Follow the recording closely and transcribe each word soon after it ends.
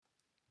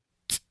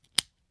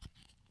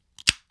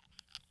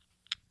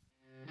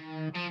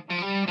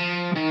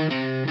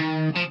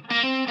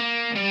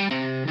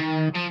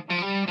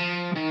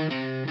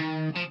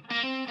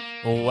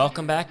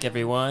Welcome back,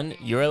 everyone.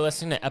 You're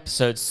listening to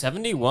episode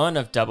 71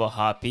 of Double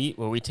Hop Beat,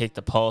 where we take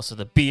the pulse of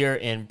the beer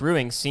and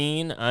brewing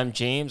scene. I'm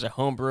James, a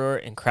home brewer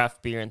and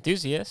craft beer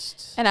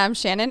enthusiast. And I'm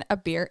Shannon, a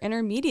beer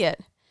intermediate.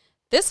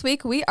 This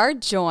week, we are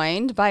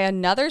joined by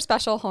another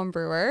special home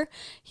brewer.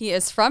 He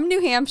is from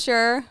New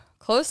Hampshire,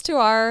 close to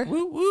our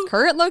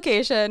current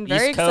location.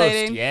 Very East Coast,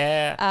 exciting.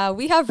 yeah.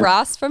 We have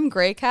Ross from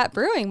Grey Cat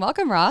Brewing.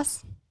 Welcome,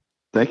 Ross.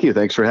 Thank you.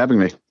 Thanks for having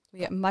me. We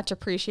get much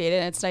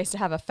appreciated. It's nice to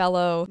have a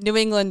fellow New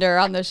Englander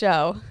on the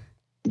show.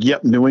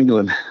 Yep, New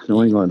England,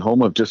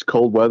 home of just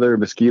cold weather,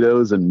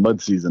 mosquitoes, and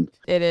mud season.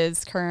 It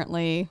is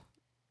currently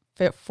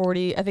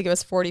 40, I think it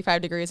was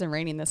 45 degrees and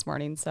raining this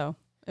morning, so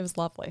it was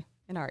lovely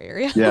in our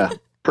area. Yeah,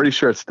 pretty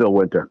sure it's still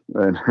winter,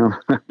 and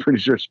I'm pretty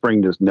sure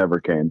spring just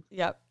never came.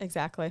 Yep,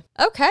 exactly.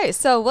 Okay,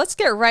 so let's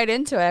get right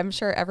into it. I'm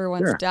sure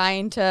everyone's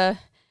dying to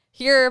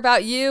hear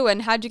about you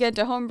and how'd you get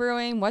into home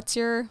brewing? What's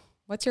your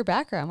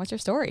background? What's your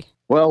story?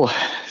 Well,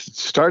 it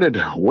started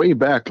way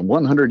back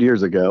 100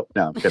 years ago.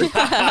 No, I'm kidding.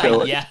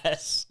 So,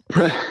 Yes.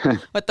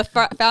 With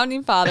the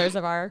founding fathers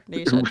of our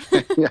nation.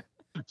 yeah,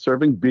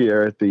 serving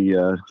beer at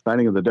the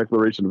signing of the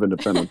Declaration of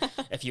Independence.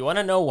 If you want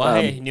to know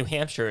why New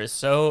Hampshire is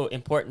so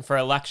important for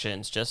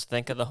elections, just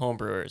think of the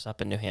homebrewers up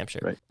in New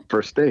Hampshire. Right,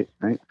 first state,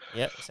 right?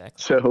 Yep,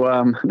 exactly.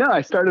 So, no,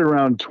 I started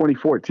around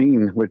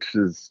 2014, which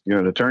is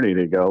an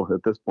eternity ago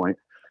at this point.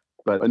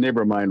 But a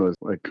neighbor of mine was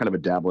kind of a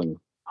dabbling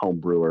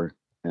home brewer,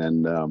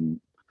 and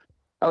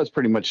I was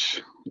pretty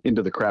much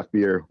into the craft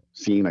beer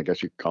scene, I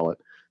guess you could call it,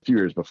 a few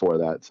years before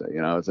that. So,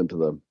 I was into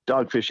the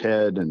Dogfish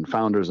Head and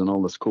Founders and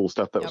all this cool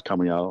stuff that was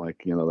coming out,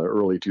 like, the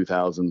early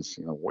 2000s,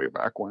 way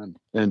back when.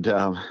 And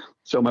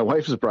so my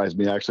wife surprised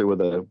me actually with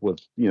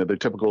the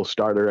typical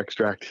starter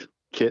extract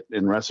kit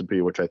and recipe,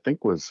 which I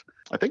think was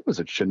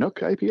a Chinook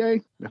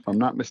IPA, if I'm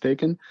not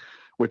mistaken,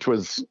 which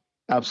was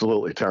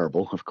absolutely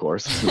terrible, of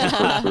course,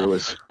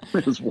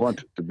 as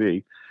wanted to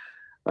be.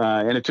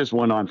 And it just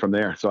went on from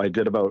there. So I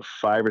did about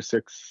 5 or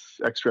 6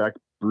 extract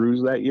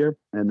brews that year.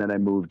 And then I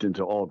moved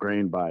into all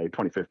grain by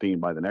 2015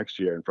 by the next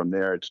year. And from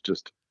there, it's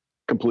just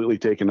completely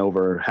taken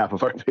over half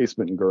of our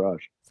basement and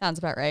garage. Sounds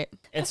about right.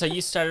 And so you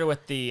started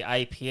with the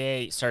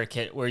IPA starter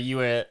kit. Were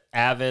you an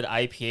avid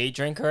IPA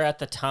drinker at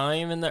the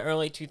time in the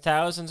early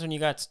 2000s when you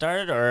got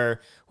started?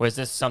 Or was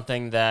this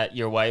something that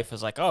your wife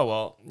was like, oh,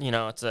 well,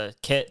 it's a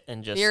kit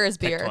and just beer is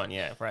picked beer. one?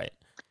 Yeah, right.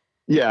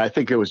 Yeah, I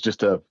think it was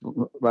just I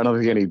don't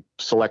think any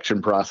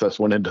selection process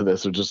went into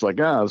this. It was just like,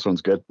 this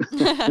one's good.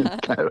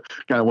 kind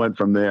of went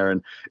from there.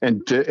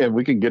 And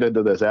we can get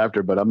into this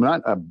after, but I'm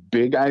not a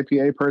big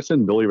IPA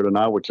person, believe it or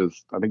not, which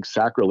is, I think,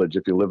 sacrilege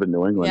if you live in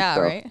New England. Yeah,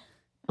 so. right.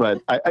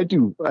 But I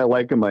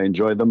like them. I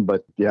enjoy them.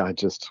 But yeah,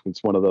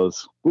 it's one of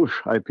those,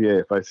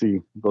 IPA. If I see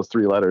those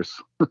 3 letters,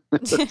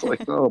 it's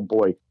like, oh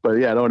boy. But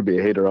yeah, I don't want to be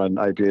a hater on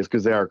IPAs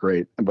because they are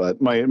great.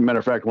 But matter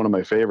of fact, one of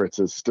my favorites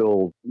is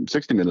still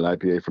 60-minute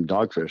IPA from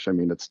Dogfish. I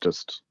mean, it's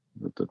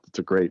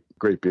a great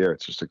beer.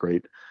 It's just a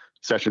great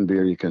session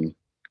beer. You can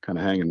kind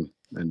of hang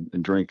and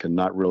drink and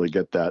not really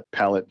get that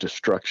palate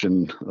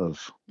destruction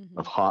of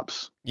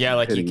hops. Yeah,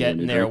 like you get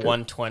in there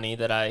 120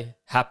 that I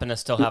happen to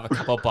still have a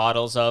couple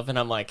bottles of, and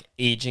I'm like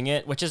aging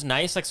it, which is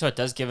nice. Like, so it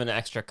does give an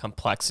extra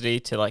complexity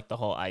to like the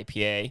whole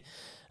IPA.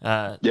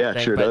 Yeah, it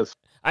sure does.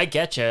 I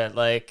get you.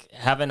 Like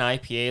having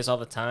IPAs all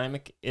the time,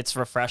 it's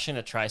refreshing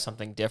to try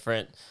something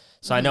different.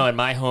 So I know in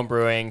my home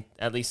brewing,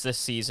 at least this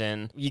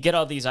season, you get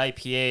all these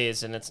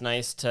IPAs, and it's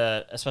nice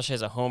to, especially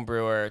as a home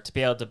brewer, to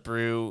be able to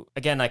brew.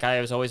 Again, like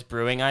I was always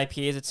brewing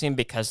IPAs, it seemed,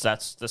 because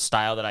that's the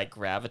style that I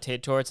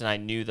gravitated towards and I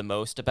knew the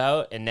most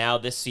about. And now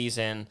this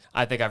season,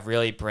 I think I've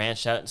really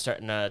branched out and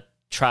starting to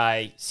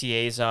try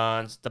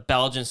Saisons, the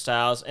Belgian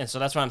styles. And so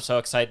that's why I'm so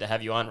excited to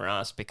have you on,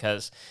 Ross,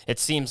 because it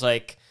seems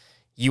like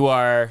you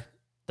are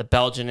the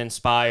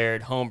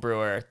Belgian-inspired home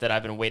brewer that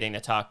I've been waiting to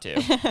talk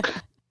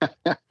to.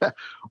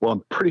 Well,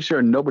 I'm pretty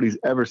sure nobody's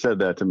ever said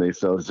that to me,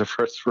 so it's the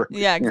first for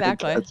yeah,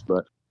 exactly.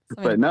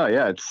 But no,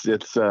 yeah,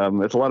 it's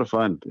a lot of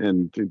fun,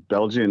 and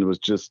Belgian was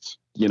just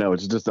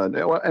it's just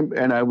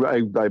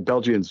and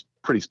Belgian's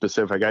pretty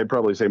specific. I'd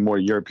probably say more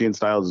European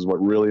styles is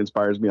what really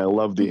inspires me. I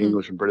love the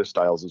English and British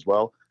styles as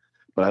well,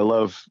 but I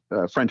love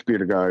French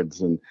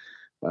Biedergaards and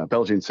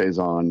Belgian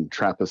Saison,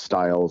 Trappist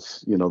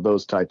styles,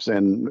 those types.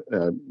 And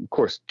of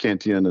course,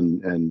 Cantillon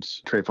and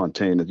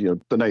Trefontaine,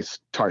 the nice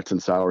tarts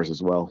and sours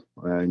as well.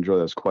 I enjoy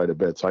those quite a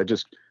bit. So I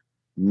just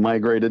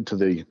migrated to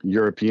the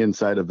European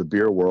side of the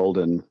beer world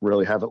and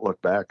really haven't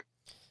looked back.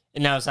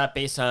 And now, is that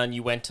based on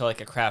you went to like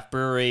a craft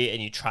brewery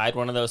and you tried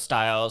one of those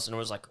styles and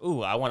was like,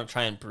 ooh, I want to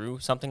try and brew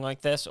something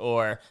like this?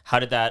 Or how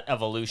did that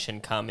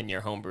evolution come in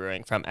your home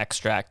brewing from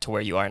extract to where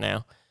you are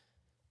now?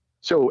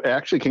 So it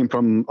actually came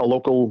from a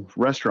local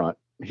restaurant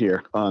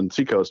here on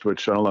Seacoast,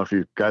 which I don't know if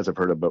you guys have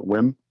heard of, but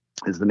Whim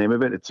is the name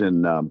of it. It's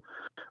in,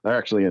 they're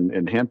actually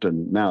in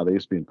Hampton now. They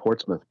used to be in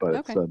Portsmouth, but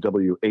it's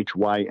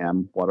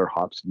WHYM, water,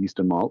 hops, yeast,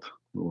 and malt.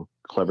 A little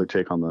clever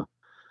take on the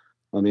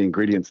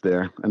ingredients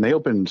there. And they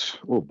opened,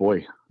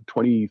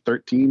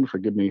 2013.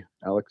 Forgive me,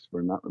 Alex,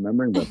 for not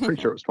remembering, but I'm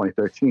pretty sure it was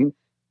 2013.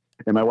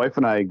 And my wife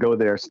and I go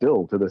there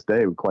still to this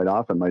day quite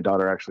often. My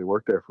daughter actually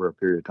worked there for a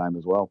period of time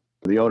as well.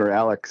 The owner,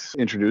 Alex,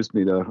 introduced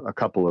me to a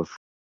couple of,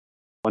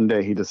 one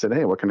day he just said,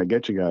 "Hey, what can I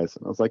get you guys?"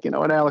 And I was like, "You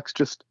know what, Alex,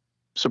 just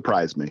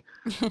surprise me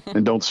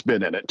and don't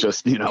spit in it.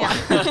 Just, See, don't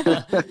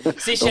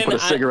Shen, put a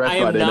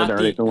cigarette butt in it or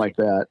anything like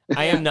that."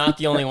 I am not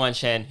the only one,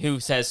 Shen, who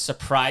says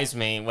surprise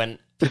me when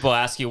people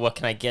ask you, what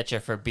can I get you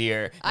for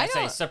beer? I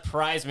say,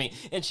 surprise me.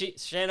 And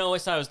Shen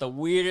always thought it was the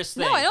weirdest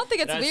thing. No, I don't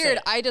think it's weird.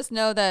 I just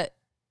know that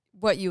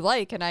what you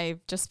like, and I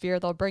just fear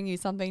they'll bring you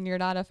something you're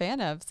not a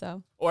fan of.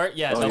 So, or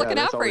just looking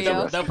out for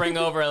you. They'll bring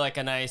over like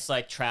a nice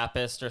like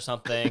Trappist or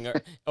something,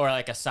 or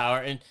like a sour.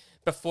 And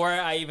before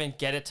I even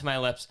get it to my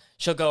lips,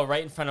 she'll go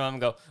right in front of him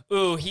and go,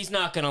 "Ooh, he's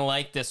not gonna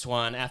like this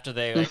one." After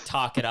they like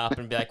talk it up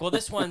and be like, "Well,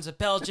 this one's a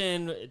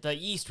Belgian. The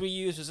yeast we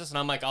use was this," and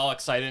I'm like all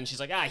excited, and she's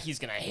like, "He's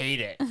gonna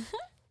hate it."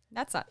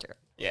 That's not true.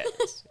 Yeah.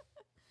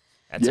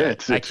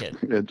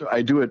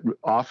 I do it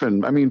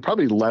often. I mean,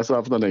 probably less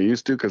often than I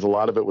used to, because a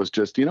lot of it was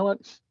just, you know what,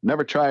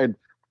 never tried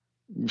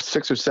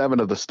 6 or 7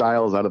 of the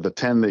styles out of the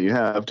 10 that you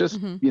have. Just,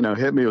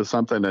 hit me with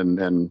something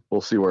and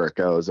we'll see where it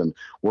goes. And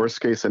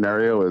worst case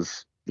scenario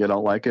is you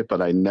don't like it,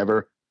 but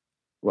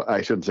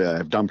I shouldn't say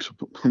I've dumped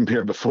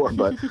beer before,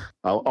 but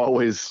I'll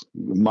always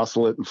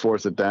muscle it and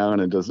force it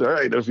down and just, all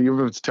right, if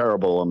it's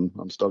terrible,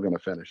 I'm still going to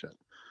finish it.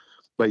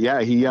 But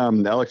yeah,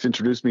 Alex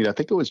introduced me to, I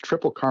think it was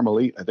Triple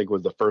Carmelite. I think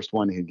was the first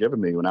one he'd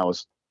given me when I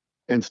was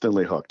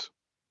instantly hooked.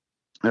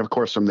 And of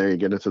course, from there you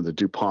get into the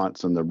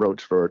DuPonts and the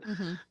Rochefort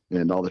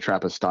and all the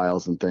Trappist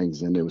styles and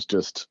things. And it was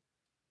just,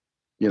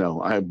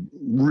 I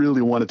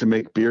really wanted to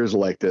make beers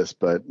like this,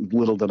 but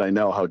little did I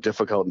know how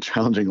difficult and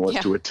challenging it was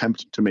to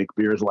attempt to make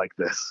beers like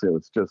this. It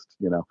was just,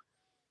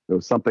 it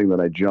was something that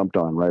I jumped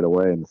on right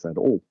away and said,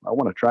 "Oh, I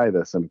want to try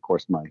this." And of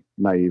course, my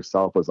naive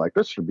self was like,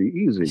 "This should be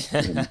easy."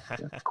 And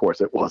of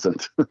course, it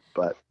wasn't.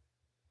 but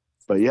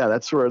yeah,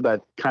 that's where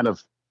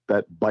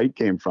that bite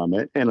came from.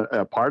 It, and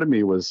a part of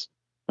me was,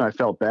 I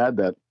felt bad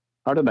that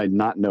how did I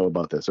not know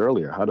about this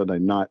earlier? How did I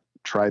not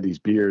try these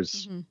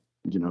beers,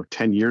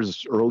 10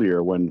 years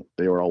earlier when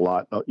they were a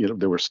lot,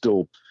 they were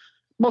still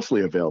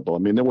mostly available. I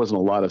mean, there wasn't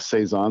a lot of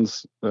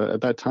Saisons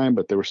at that time,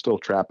 but they were still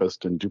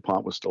Trappist and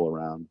DuPont was still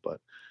around. But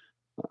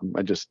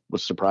I just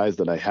was surprised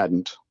that I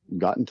hadn't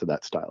gotten to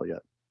that style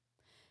yet.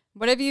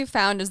 What have you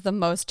found is the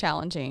most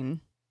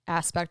challenging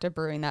aspect of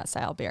brewing that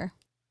style beer?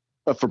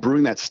 For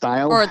brewing that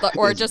style?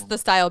 Or just the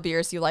style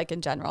beers you like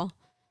in general?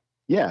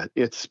 Yeah,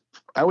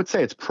 I would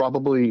say it's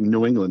probably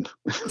New England.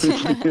 New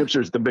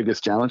Hampshire is the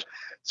biggest challenge.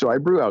 So I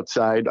brew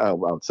outside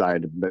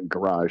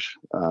garage,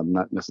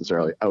 not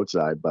necessarily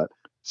outside, but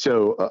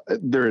so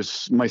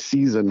there's my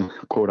season,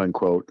 quote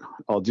unquote.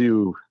 I'll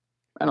do,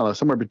 I don't know,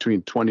 somewhere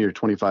between 20 or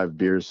 25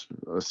 beers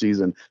a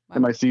season. Wow.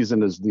 And my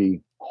season is the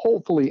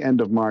hopefully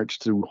end of March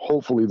to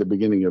hopefully the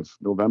beginning of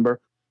November.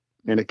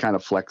 And it kind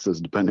of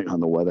flexes depending on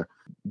the weather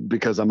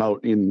because I'm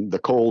out in the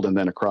cold and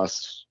then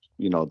across,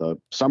 the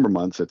summer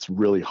months, it's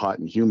really hot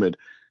and humid.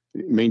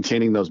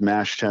 Maintaining those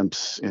mash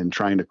temps and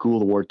trying to cool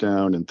the wort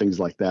down and things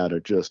like that are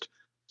just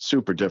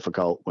super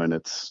difficult when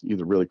it's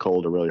either really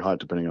cold or really hot,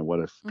 depending on what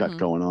I've got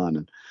going on.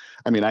 And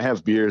I mean, I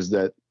have beers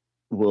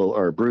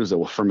brews that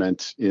will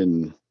ferment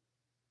in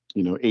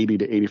 80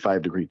 to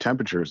 85 degree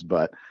temperatures,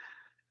 but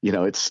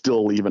it's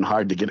still even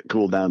hard to get it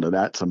cooled down to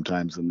that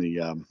sometimes in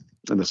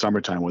the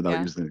summertime without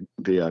using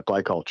the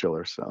glycol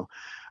chiller. So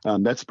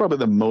that's probably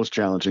the most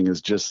challenging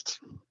is just,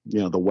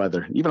 the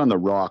weather. Even on the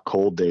raw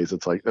cold days,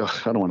 it's like, ugh,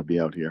 I don't want to be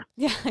out here.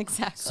 Yeah,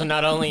 exactly. So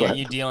not only are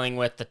you dealing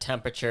with the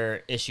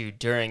temperature issue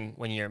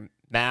when you're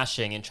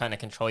mashing and trying to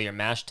control your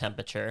mash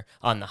temperature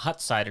on the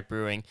hut side of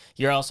brewing,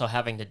 you're also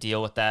having to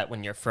deal with that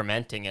when you're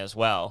fermenting as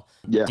well,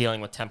 dealing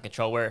with temp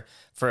control. Where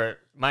for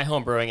my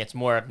home brewing, it's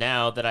more of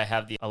now that I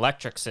have the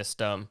electric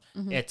system,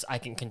 I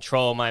can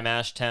control my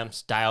mash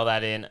temps, dial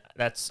that in.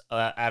 That's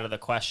out of the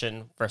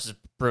question versus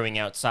brewing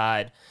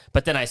outside.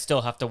 But then I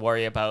still have to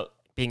worry about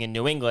being in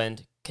New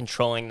England,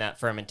 controlling that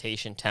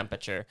fermentation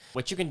temperature,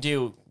 which you can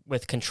do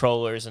with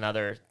controllers and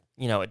other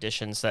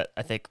additions that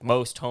I think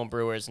most home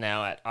brewers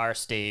now at our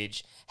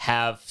stage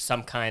have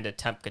some kind of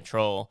temp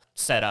control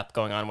setup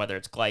going on, whether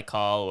it's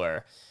glycol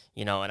or,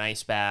 an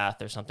ice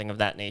bath or something of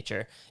that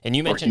nature. And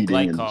you mentioned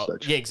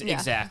glycol. Yeah,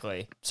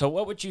 exactly. So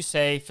what would you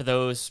say for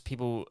those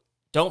people who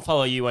don't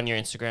follow you on your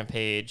Instagram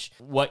page,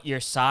 what your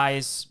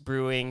size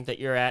brewing that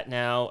you're at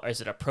now? Or is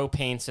it a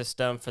propane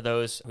system for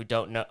those who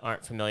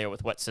aren't familiar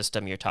with what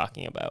system you're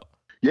talking about?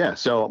 Yeah,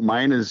 so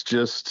mine is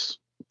just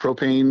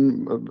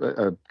propane,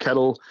 a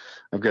kettle.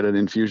 I've got an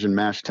infusion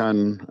mash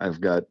tun.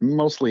 I've got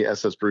mostly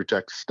SS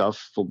Brewtech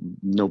stuff.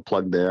 No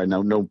plug there.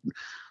 No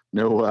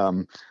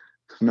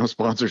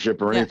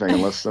sponsorship or anything.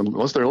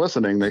 Unless they're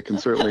listening, they can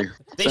certainly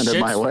send it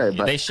my way.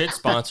 But they should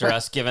sponsor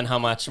us, given how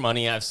much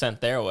money I've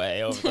sent their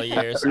way over the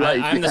years.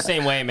 I'm the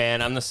same way,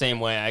 man. I'm the same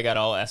way. I got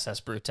all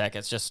SS Brewtech.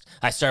 It's just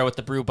I started with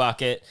the brew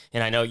bucket,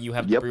 and I know you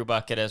have the brew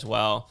bucket as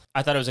well.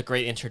 I thought it was a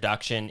great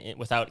introduction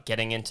without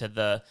getting into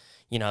the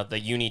the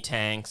uni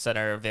tanks that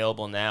are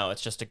available now.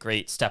 It's just a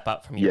great step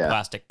up from your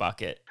plastic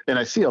bucket. And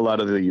I see a lot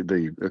of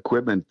the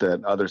equipment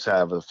that others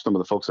have, some of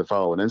the folks I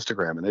follow on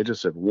Instagram, and they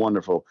just have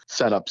wonderful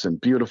setups and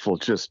beautiful,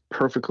 just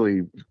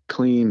perfectly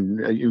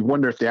clean. You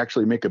wonder if they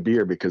actually make a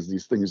beer because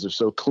these things are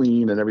so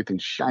clean and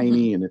everything's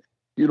shiny and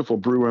beautiful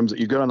brew rooms that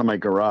you go into my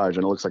garage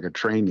and it looks like a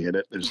train hit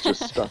it. There's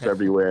just stuff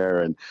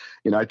everywhere. And,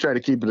 I try to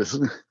keep it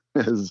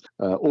as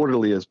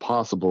orderly as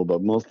possible,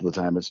 but most of the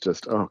time it's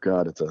just, oh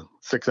God, it's a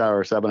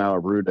 6-hour,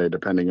 7-hour brew day,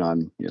 depending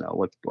on,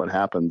 what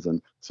happens.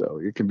 And so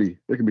it can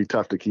be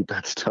tough to keep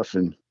that stuff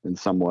in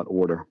somewhat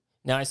order.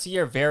 Now I see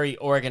you're very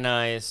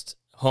organized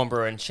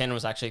homebrewer, and Shannon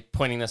was actually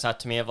pointing this out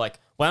to me of like,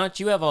 why don't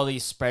you have all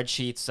these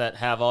spreadsheets that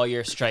have all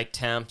your strike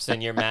temps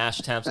and your mash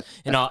temps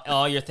and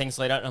all your things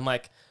laid out? And I'm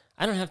like,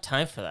 I don't have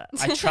time for that.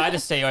 I try to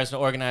stay as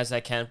organized as I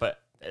can, but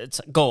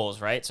it's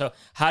goals, right? So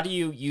how do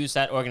you use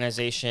that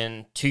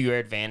organization to your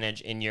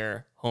advantage in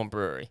your home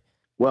brewery?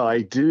 Well,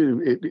 I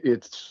do.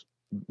 It's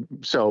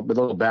so a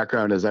little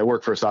background is I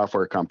work for a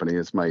software company.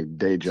 It's my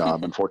day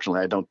job.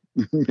 Unfortunately, I don't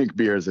make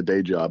beer as a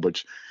day job,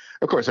 which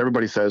of course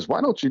everybody says,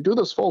 why don't you do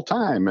this full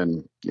time?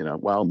 And,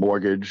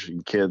 mortgage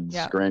and kids,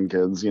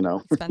 grandkids,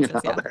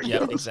 Expenses,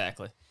 yeah,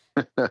 exactly.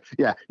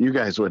 Yeah, you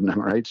guys would know,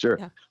 right? Sure.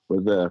 Yeah.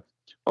 With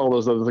all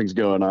those other things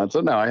going on. So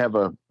no,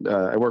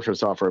 I work for a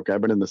software guy.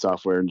 I've been in the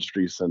software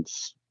industry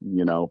since,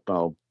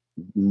 I'll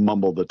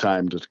mumble the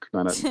time to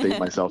kind of date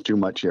myself too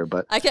much here,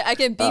 but I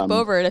can beep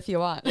over it if you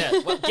want. Yeah,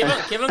 well,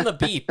 give him the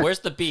beep. Where's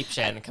the beep,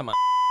 Shannon? Come on.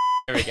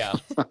 There we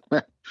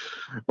go.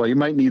 Well, you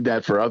might need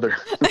that for other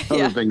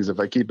things if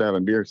I keep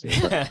having beers.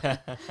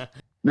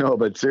 No,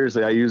 but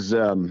seriously, I use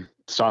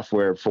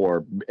software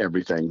for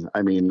everything.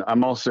 I mean,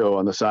 I'm also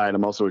on the side,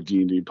 I'm also a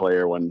D&D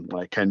player when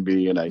I can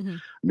be, and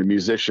I'm a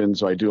musician,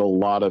 so I do a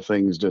lot of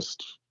things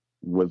just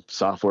with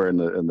software and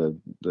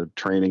the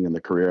training and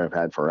the career I've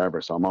had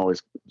forever. So I'm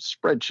always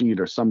spreadsheet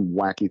or some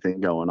wacky thing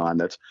going on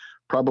that's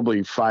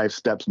probably 5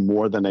 steps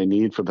more than I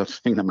need for the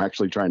thing I'm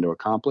actually trying to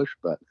accomplish.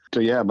 But so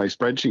yeah, my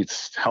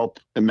spreadsheets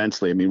help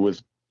immensely. I mean,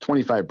 with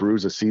 25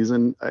 brews a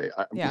season, I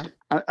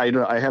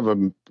have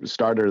a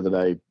starter that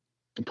I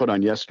put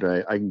on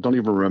yesterday. I don't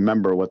even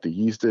remember what the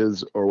yeast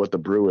is or what the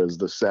brew is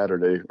this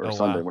Saturday or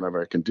Sunday, whenever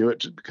I can do it,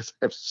 just because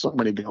I have so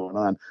many going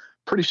on.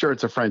 Pretty sure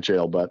it's a French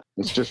ale, but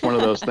it's just one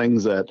of those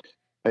things that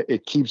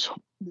it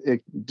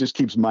just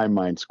keeps my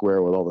mind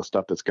square with all the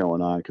stuff that's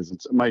going on,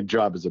 because my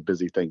job is a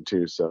busy thing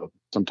too. So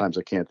sometimes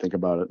I can't think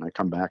about it, and I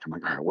come back, I'm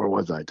like, all right, where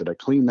was I? Did I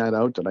clean that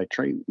out? Did I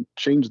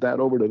change that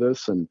over to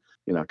this? And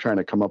trying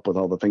to come up with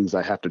all the things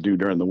I have to do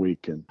during the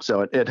week. And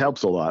so it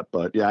helps a lot.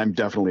 But yeah, I'm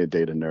definitely a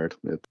data nerd.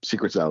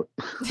 Secret's out.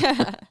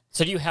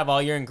 So do you have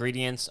all your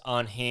ingredients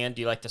on hand?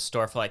 Do you like to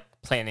store for like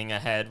planning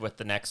ahead what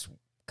the next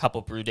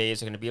couple brew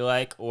days are going to be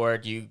like? Or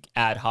do you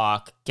ad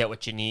hoc get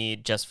what you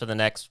need just for the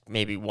next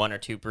maybe 1 or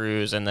 2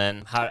 brews? And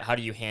then how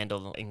do you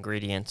handle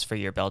ingredients for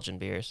your Belgian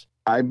beers?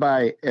 I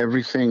buy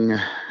everything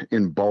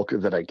in bulk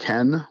that I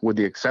can, with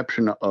the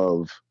exception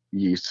of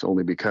yeast,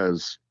 only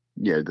because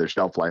the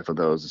shelf life of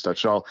those and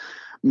such. So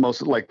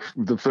most, like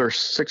the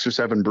first 6 or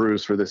 7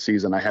 brews for this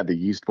season, I had the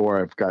yeast for.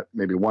 I've got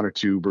maybe 1 or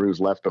 2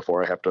 brews left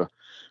before I have to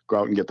go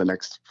out and get the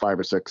next 5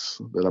 or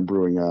 6 that I'm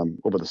brewing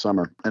over the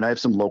summer. And I have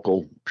some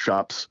local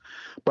shops,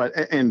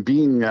 and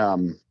being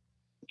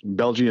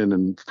Belgian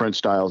and French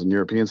styles and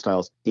European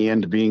styles,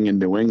 and being in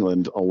New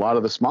England, a lot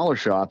of the smaller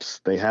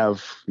shops, they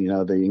have,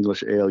 the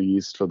English ale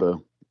yeast or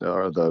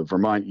the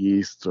Vermont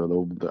yeast, or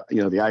the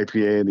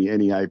IPA and the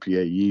any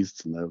IPA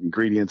yeasts, and the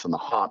ingredients and the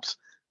hops.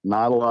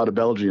 Not a lot of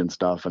Belgian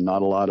stuff, and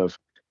not a lot of,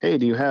 hey,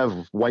 do you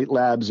have White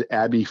Labs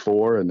Abbey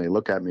 4? And they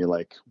look at me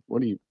like,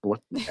 what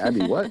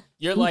Abbey what?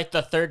 You're like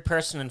the third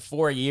person in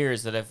 4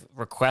 years that have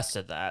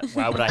requested that.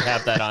 Why would I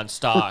have that on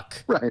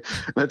stock? Right.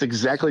 That's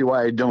exactly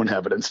why I don't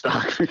have it in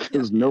stock,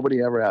 because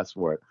nobody ever asked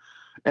for it.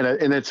 And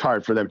it's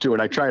hard for them too.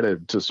 And I try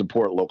to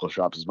support local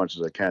shops as much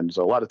as I can.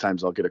 So a lot of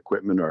times I'll get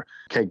equipment or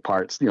keg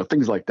parts,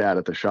 things like that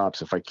at the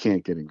shops. If I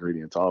can't get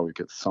ingredients, I'll always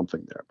get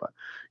something there. But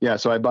yeah,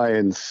 so I buy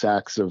in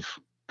sacks of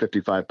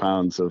 55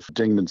 pounds of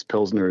Dingman's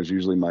Pilsner is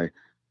usually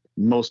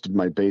most of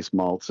my base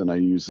malts. And I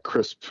use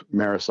crisp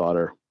Maris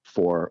Otter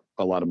for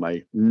a lot of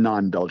my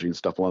non-Belgian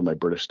stuff, a lot of my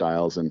British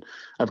styles. And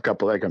I have a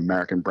couple like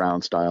American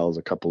brown styles,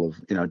 a couple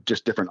of,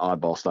 just different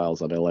oddball styles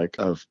that I like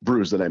of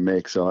brews that I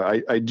make. So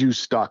I do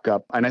stock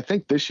up. And I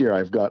think this year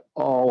I've got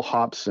all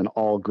hops and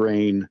all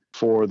grain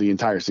for the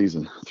entire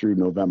season through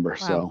November.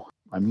 Wow. So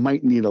I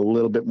might need a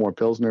little bit more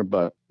Pilsner,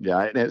 but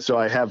yeah. So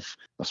I have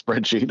a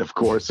spreadsheet, of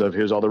course, of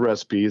here's all the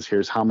recipes.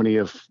 Here's how many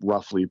of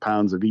roughly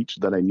pounds of each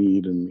that I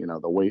need, and,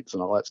 the weights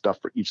and all that stuff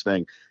for each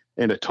thing.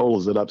 And it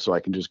totals it up so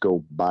I can just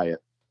go buy it.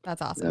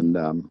 That's awesome.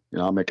 And,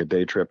 I'll make a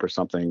day trip or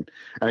something.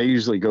 And I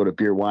usually go to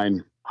Beer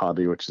Wine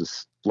Hobby, which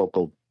is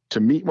local to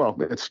me. Well,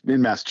 it's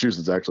in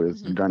Massachusetts, actually.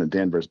 It's down in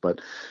Danvers.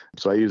 But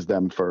so I use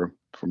them for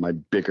my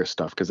bigger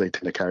stuff, because they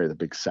tend to carry the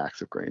big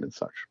sacks of grain and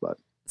such. But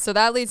so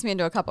that leads me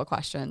into a couple of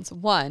questions.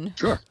 One,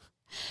 sure.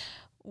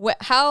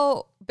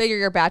 How big are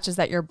your batches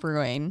that you're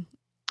brewing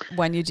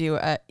when you do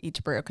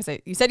each brew? Because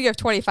you said you have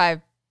 25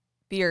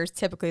 beers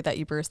typically that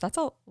you brew. So that's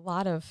a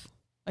lot of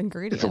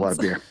ingredients. It's a lot of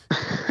beer.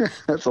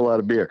 That's a lot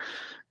of beer.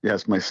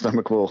 Yes, my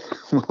stomach will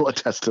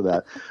attest to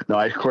that. No,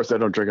 of course I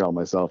don't drink it all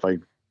myself. I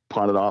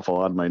pawn it off a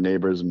lot of my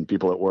neighbors and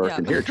people at work.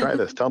 And here, try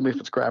this. Tell me if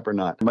it's crap or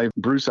not. My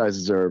brew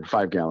sizes are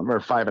 5 gallon or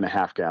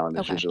 5.5 gallon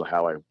is usually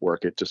how I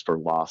work it, just for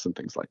loss and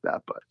things like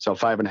that. But so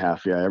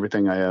 5.5, yeah.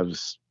 Everything I have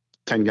is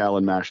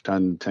 10-gallon mash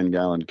tun,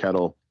 10-gallon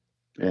kettle,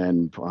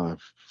 and 4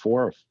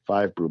 or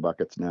 5 brew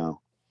buckets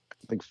now.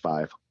 I think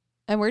 5.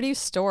 And where do you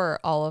store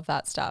all of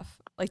that stuff?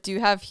 Like, do you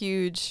have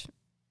huge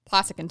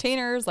plastic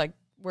containers? Like,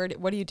 what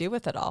do you do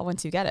with it all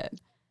once you get it?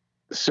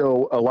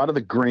 So a lot of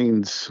the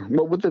grains,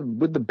 well, with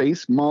the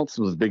base malts,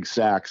 those big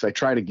sacks, I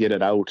try to get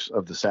it out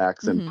of the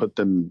sacks and put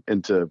them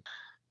into.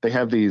 They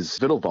have these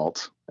Vittle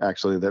vaults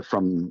actually that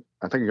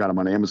I think I got them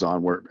on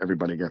Amazon, where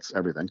everybody gets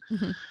everything,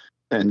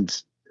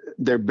 and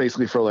they're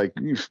basically for like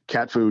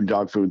cat food,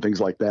 dog food, things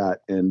like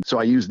that. And so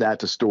I use that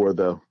to store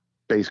the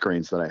base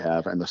grains that I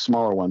have, and the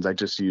smaller ones I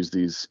just use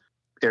these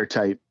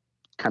airtight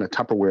kind of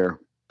Tupperware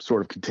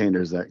sort of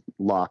containers that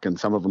lock, and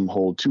some of them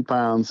hold 2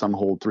 pounds, some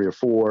hold 3 or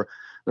 4.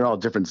 They're all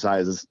different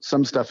sizes.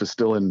 Some stuff is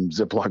still in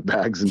Ziploc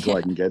bags until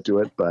I can get to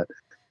it, but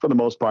for the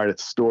most part,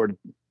 it's stored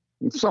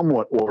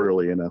somewhat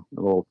orderly in a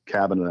little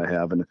cabinet I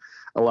have, and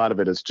a lot of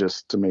it is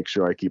just to make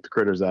sure I keep the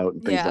critters out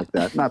and things like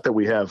that. Not that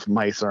we have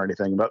mice or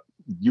anything, but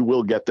you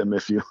will get them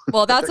if you.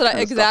 Well, that's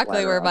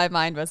exactly where my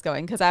mind was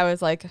going, because I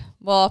was like,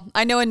 well,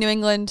 I know in New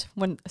England,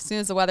 as soon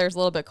as the weather is a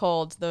little bit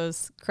cold,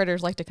 those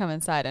critters like to come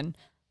inside, and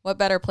what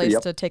better place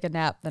to take a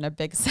nap than a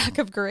big sack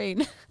of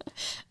grain?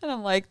 And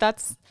I'm like,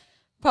 that's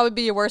probably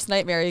be your worst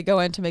nightmare. You go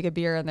in to make a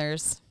beer and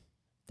there's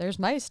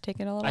mice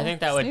taking a little. I think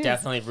that would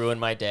definitely ruin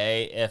my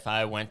day if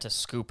I went to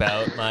scoop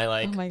out my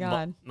like oh my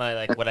God. my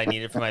like what I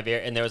needed for my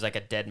beer and there was like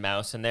a dead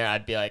mouse in there.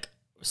 I'd be like,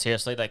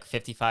 seriously, like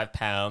 55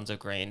 pounds of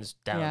grains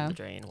down the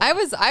drain.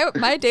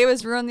 My day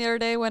was ruined the other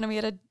day when we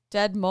had a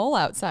dead mole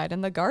outside in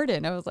the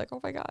garden. I was like,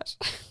 oh my gosh.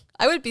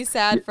 I would be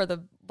sad for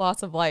the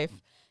loss of life.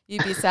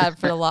 You'd be sad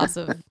for the loss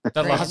of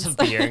loss of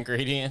beer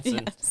ingredients yes.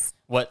 and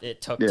what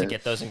it took to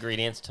get those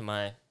ingredients to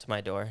my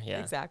door. Yeah,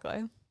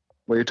 exactly.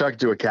 Well, you're talking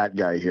to a cat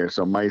guy here,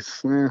 so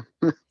mice.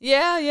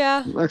 Yeah.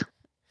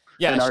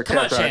 Yeah, come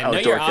on, Shane. Know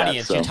your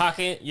audience. Cats, so.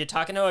 You're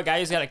talking to a guy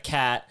who's got a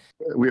cat.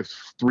 We have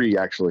 3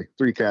 actually,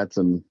 3 cats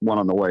and 1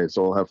 on the way,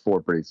 so we'll have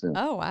 4 pretty soon.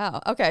 Oh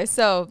wow. Okay,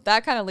 so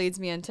that kind of leads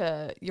me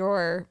into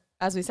your,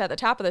 as we said at the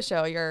top of the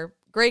show, your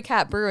Grey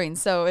Cat Brewing.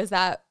 So is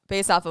that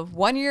based off of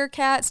 1-year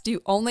cats? Do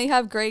you only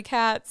have gray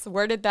cats?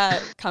 Where did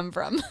that come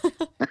from?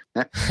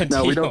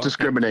 No, we don't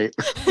discriminate.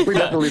 We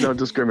definitely don't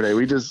discriminate.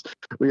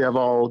 We have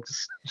all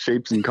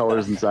shapes and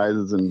colors and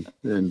sizes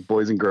and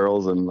boys and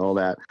girls and all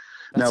that.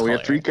 That's no, we hilarious.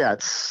 have 3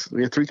 cats.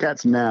 We have 3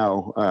 cats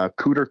now,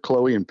 Cooter,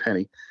 Chloe, and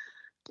Penny.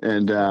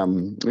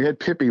 And we had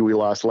Pippi we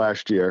lost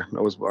last year.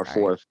 That was our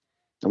 4th.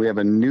 And we have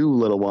a new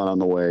little one on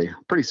the way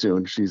pretty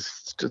soon.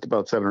 She's just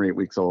about 7 or 8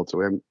 weeks old, so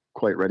we haven't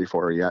quite ready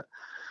for her yet.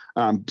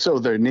 So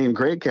the name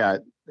Grey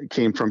Cat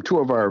came from 2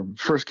 of our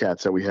first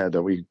cats that we had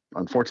that we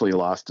unfortunately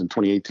lost in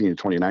 2018 and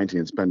 2019.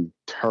 It's been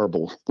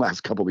terrible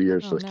last couple of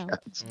years for the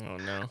cats. Oh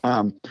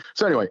no.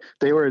 So anyway,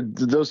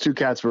 those 2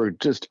 cats were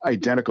just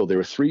identical. They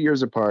were 3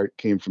 years apart,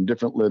 came from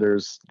different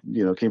litters,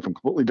 came from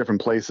completely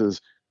different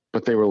places,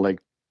 but they were like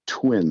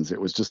twins.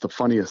 It was just the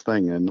funniest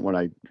thing. And when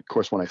I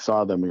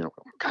saw them,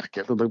 God,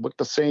 they look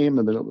the same.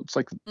 And then it's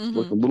like a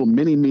little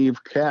mini me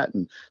cat,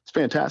 and it's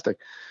fantastic.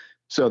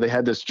 So they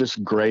had this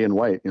just gray and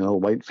white,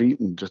 white feet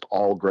and just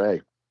all gray,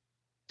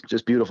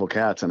 just beautiful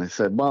cats. And I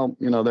said, well,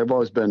 they've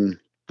always been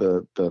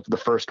the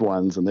first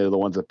ones, and they're the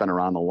ones that've been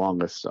around the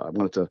longest. So I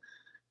wanted to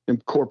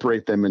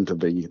incorporate them into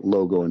the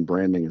logo and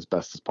branding as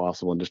best as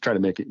possible and just try to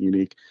make it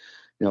unique,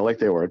 like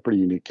they were a pretty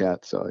unique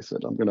cat. So I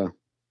said, I'm going to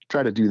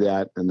try to do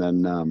that. And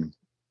then,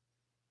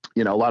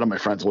 a lot of my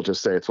friends will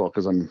just say it's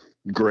because I'm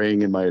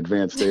graying in my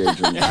advanced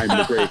age and I'm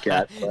the gray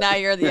cat. Now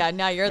you're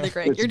the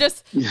gray. You're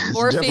just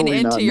morphing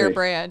into your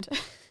brand.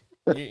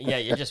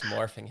 You're just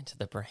morphing into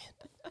the brand.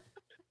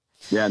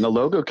 Yeah, and the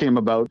logo came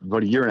about a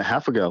 1.5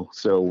 years ago.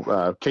 So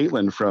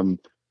Caitlin from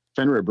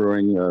Fenrir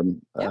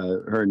Brewing,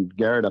 her and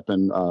Garrett up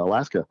in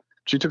Alaska,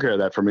 she took care of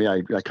that for me.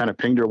 I kind of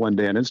pinged her one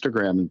day on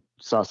Instagram and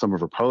saw some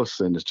of her posts,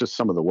 and it's just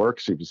all of the work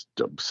she was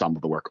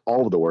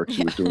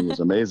doing was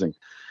amazing.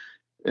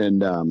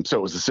 And so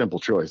it was a simple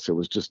choice. It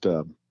was just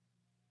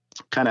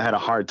kind of had a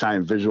hard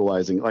time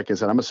visualizing. Like I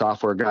said, I'm a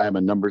software guy, I'm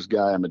a numbers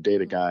guy, I'm a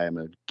data guy, I'm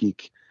a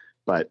geek.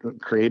 But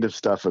creative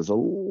stuff is a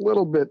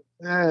little bit,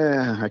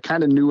 I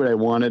kind of knew what I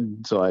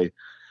wanted. So I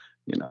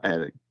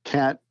had a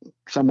cat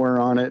somewhere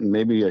on it and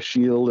maybe a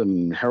shield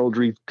and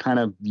heraldry kind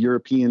of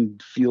European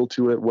feel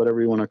to it,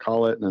 whatever you want to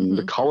call it. And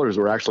the colors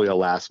were actually a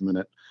last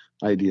minute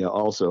idea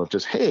also of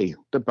just, hey,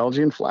 the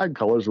Belgian flag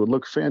colors would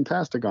look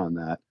fantastic on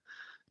that.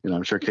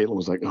 I'm sure Caitlin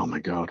was like, oh my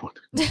God.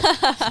 She's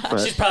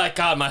probably like,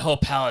 God, my whole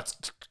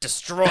palette's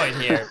destroyed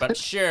here, but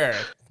sure,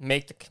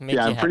 make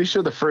yeah, I'm pretty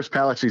sure the first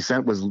palette she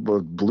sent was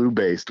blue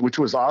based, which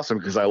was awesome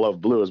because I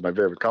love blue as my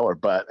favorite color.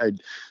 But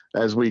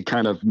as we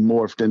kind of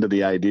morphed into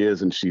the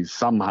ideas, and she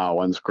somehow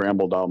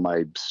unscrambled all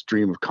my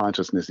stream of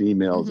consciousness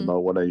emails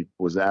about what I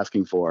was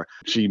asking for,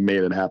 she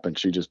made it happen.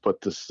 She just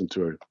put this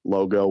into her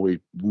logo. We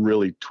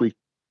really tweaked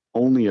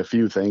only a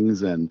few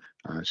things, and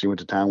she went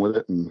to town with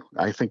it. And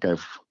I think I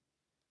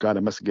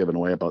must have given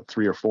away about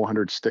 300 or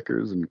 400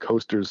 stickers and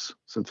coasters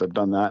since I've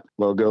done that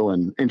logo.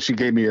 And she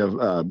gave me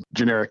a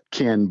generic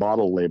can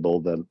bottle label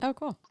that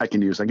cool. I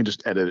can use. I can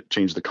just edit it,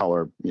 change the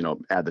color,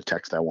 add the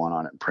text I want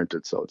on it and print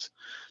it. So it's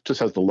just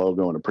has the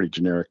logo and a pretty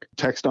generic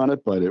text on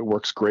it, but it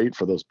works great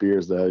for those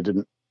beers that I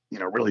didn't,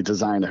 really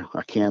design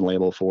a can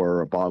label for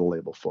or a bottle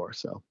label for.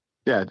 So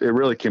yeah, it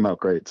really came out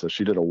great. So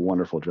she did a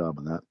wonderful job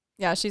on that.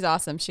 Yeah, she's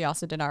awesome. She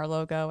also did our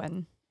logo,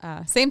 and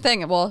same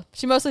thing. Well,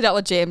 she mostly dealt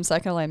with James, so I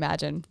can only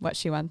imagine what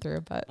she went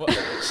through. But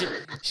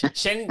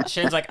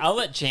Shane's like, I'll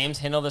let James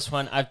handle this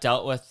one. I've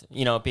dealt with,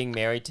 being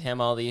married to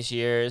him all these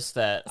years.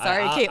 That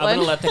Caitlin. I'm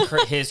gonna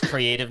let his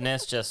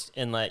creativeness just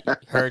let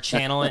her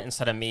channel it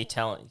instead of me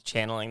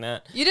channeling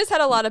that. You just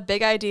had a lot of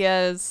big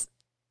ideas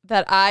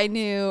that I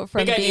knew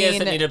from big ideas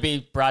that need to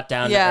be brought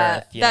down to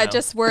earth.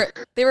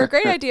 They were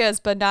great ideas,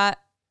 but not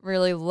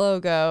really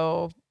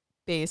logo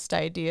based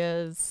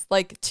ideas,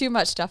 like too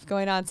much stuff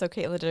going on. So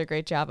Caitlin did a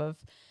great job of,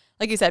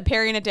 like you said,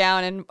 paring it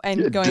down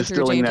and going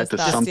through James'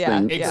 thoughts.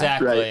 Yeah,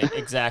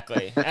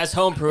 exactly. As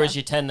home brewers,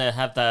 you tend to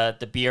have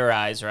the beer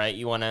eyes, right?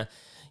 You want to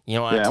take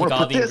all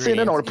the ingredients.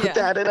 I want to put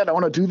that in it. I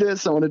want to do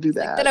this. I want to do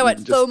that. Then I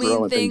went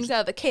foaming things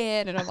out of the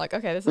can, and I'm like,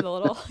 okay, this is got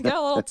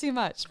a little too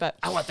much. But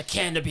I want the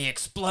can to be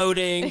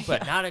exploding,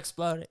 but not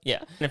exploding. Yeah.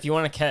 And if you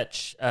want to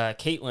catch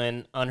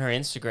Caitlin on her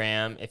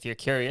Instagram, if you're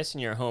curious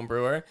and you're a home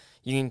brewer,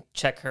 you can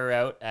check her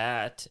out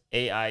at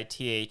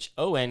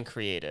AITHON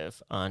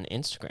Creative on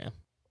Instagram.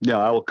 Yeah,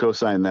 I will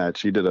co-sign that.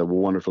 She did a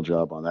wonderful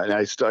job on that.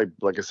 And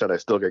like I said, I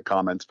still get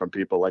comments from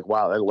people like,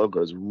 wow, that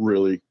logo is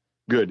really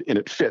good and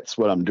it fits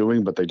what I'm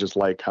doing, but they just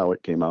like how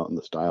it came out in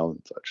the style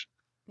and such.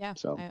 Yeah,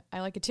 so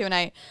I like it too. And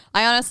I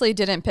honestly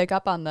didn't pick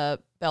up on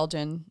the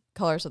Belgian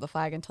colors of the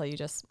flag until you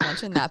just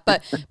mentioned that.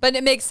 But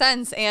it makes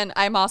sense. And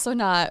I'm also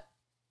not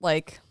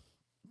like...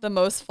 The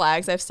most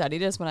flags I've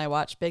studied is when I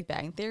watch Big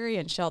Bang Theory,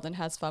 and Sheldon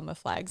has fun with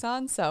flags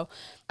on. So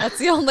that's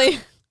the only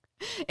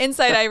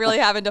insight I really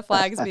have into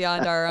flags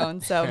beyond our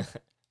own. So,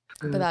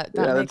 but that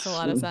makes a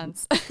lot of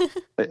sense.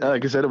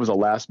 Like I said, it was a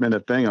last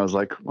minute thing. I was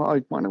like, well,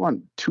 I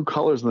want two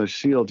colors on the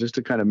shield just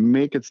to kind of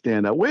make it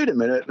stand out. Wait a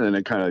minute. And then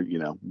it kind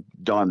of,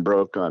 dawn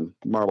broke on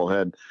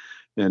Marblehead.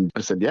 And I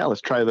said, yeah,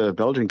 let's try the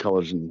Belgian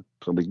colors. And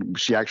so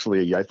she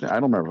actually, I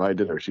don't remember if I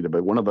did or she did,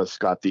 but one of us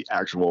got the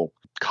actual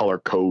color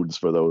codes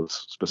for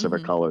those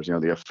specific colors,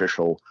 the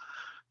official.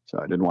 So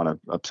I didn't want to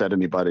upset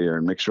anybody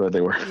or make sure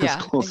they were as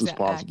close as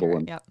possible.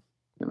 Accurate,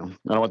 and,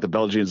 I don't want the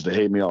Belgians to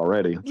hate me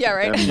already. Yeah,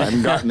 right. I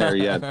haven't gotten there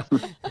yet.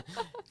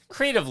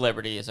 Creative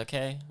liberty is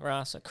okay,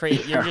 Ross.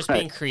 You're just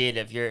being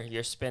creative.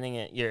 You're spinning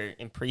it. You're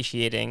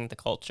appreciating the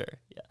culture.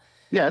 Yeah.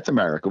 Yeah, it's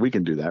America. We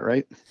can do that,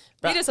 right?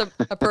 We just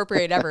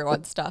appropriate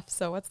everyone's stuff.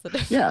 So what's the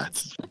difference? Yeah,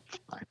 it's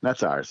fine.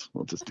 That's ours.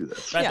 We'll just do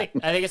this. I think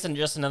it's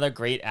just another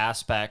great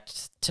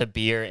aspect to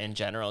beer in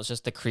general. It's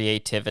just the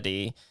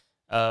creativity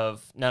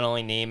of not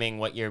only naming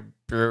what your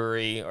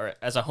brewery, or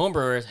as a home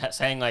brewer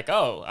saying like,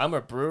 "Oh, I'm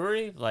a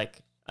brewery."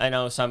 Like I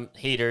know some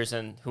haters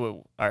and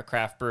who are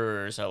craft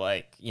brewers are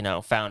like,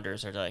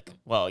 founders are like,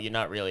 "Well, you're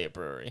not really a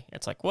brewery."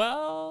 It's like,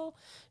 well,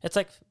 it's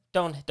like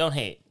don't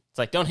hate. It's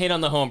like don't hate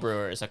on the home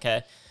brewers,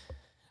 okay?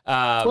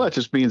 Well, it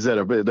just means that,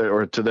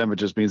 or to them, it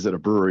just means that a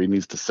brewery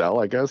needs to sell,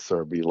 I guess,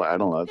 or be, I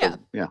don't know.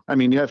 Yeah. I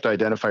mean, you have to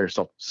identify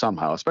yourself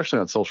somehow, especially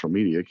on social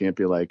media. It can't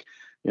be like,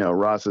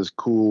 Ross's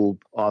cool,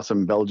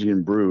 awesome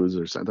Belgian brews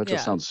or something. That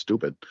just sounds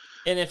stupid.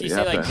 And if you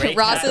say like great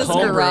Ross's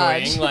home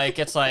garage, brewing, like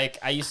it's like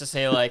I used to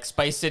say like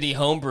Spice City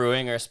home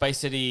brewing or Spice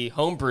City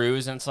home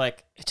brews, and it's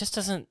like it just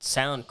doesn't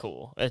sound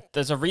cool.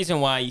 There's a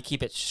reason why you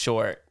keep it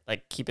short,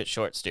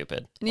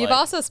 stupid. And you've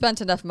also spent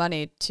enough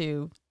money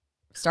to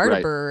start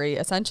a brewery,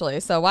 essentially.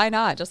 So why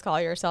not just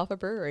call yourself a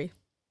brewery?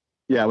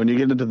 Yeah, when you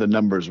get into the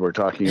numbers we're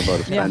talking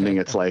about spending,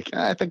 it's like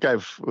I think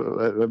I've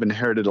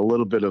inherited a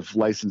little bit of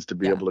license to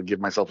be able to give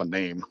myself a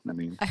name. I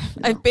mean,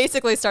 I've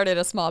basically started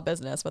a small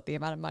business with the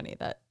amount of money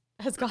that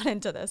has gone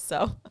into this.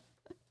 So,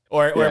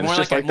 or more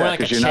like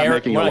a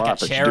charity. More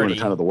like a charity. You're doing a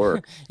ton of the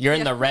work. You're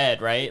in the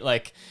red, right?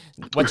 Like,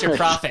 what's your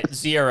profit?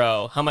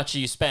 0. How much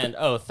do you spend?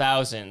 Oh,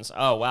 thousands.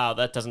 Oh, wow,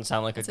 that doesn't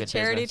sound like a good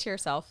charity business. to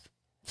yourself.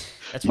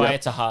 That's why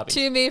it's a hobby.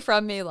 To me,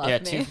 from me, love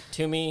me.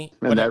 To me.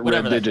 And that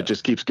red digit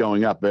just keeps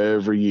going up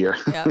every year.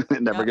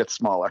 It never gets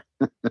smaller.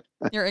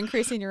 You're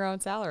increasing your own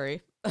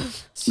salary.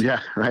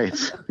 Yeah, right.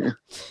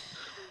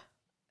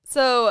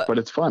 So, but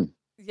it's fun.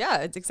 Yeah,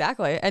 it's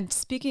exactly. And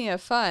speaking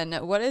of fun,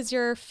 what is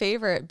your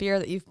favorite beer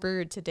that you've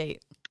brewed to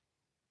date?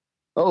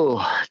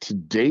 Oh, to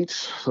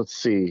date, let's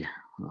see,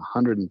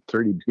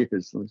 130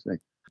 beers. Let me see.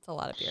 That's a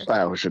lot of beer.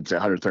 I should say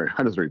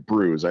 130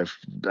 brews. I've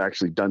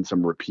actually done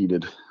some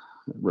repeated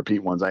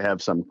repeat ones. I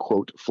have some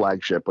quote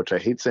flagship, which I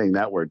hate saying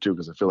that word too,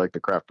 because I feel like the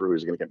craft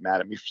brewers are going to get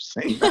mad at me for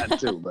saying that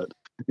too. But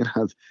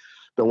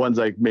the ones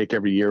I make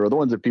every year, or the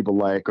ones that people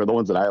like, or the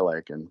ones that I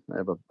like, and I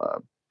have a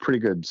pretty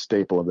good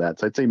staple of that.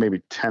 So I'd say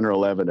maybe 10 or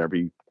 11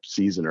 every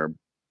season, or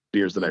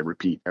beers that I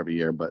repeat every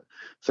year. But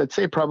so I'd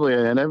say probably,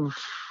 and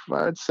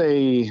I'd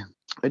say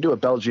I do a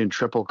Belgian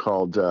triple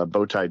called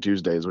Bowtie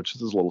Tuesdays, which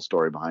is a little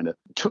story behind it.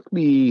 It took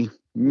me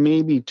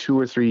maybe 2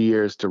 or 3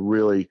 years to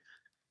really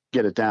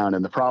get it down.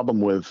 And the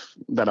problem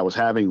that I was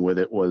having with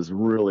it was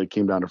really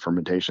came down to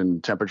fermentation,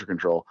 temperature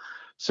control.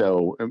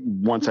 So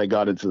once I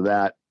got into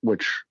that,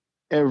 which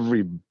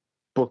every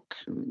book,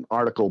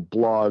 article,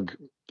 blog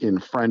in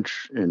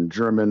French, in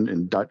German,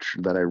 in Dutch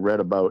that I read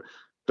about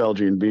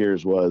Belgian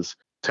beers was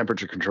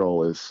temperature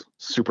control is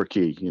super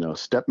key.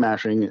 Step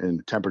mashing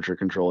and temperature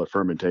control at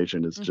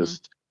fermentation is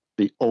just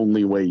the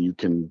only way you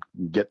can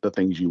get the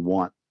things you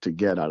want to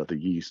get out of the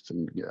yeast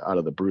and out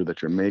of the brew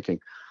that you're making.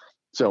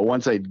 So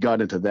once I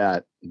got into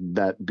that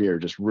beer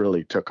just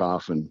really took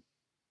off and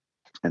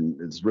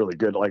it's really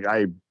good. Like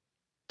I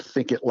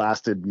think it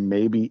lasted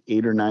maybe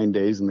 8 or 9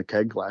 days in the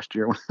keg last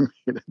year when I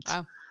made it.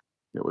 Wow.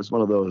 It was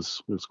one of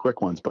those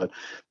quick ones. But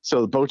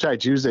so the Bowtie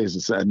Tuesdays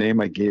is a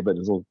name I gave it.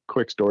 There's a little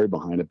quick story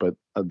behind it. But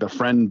the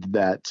friend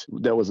that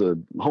was a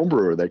home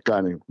brewer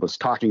that was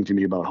talking to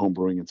me about home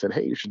brewing and said,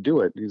 hey, you should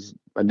do it. He's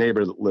a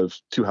neighbor that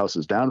lives 2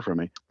 houses down from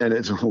me. And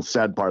it's a little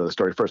sad part of the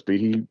story first, but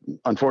he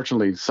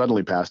unfortunately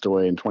suddenly passed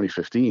away in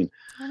 2015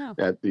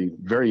 at the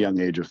very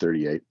young age of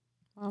 38.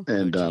 Oh,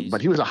 and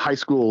but he was a high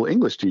school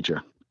English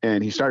teacher.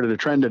 And he started a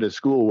trend at his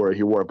school where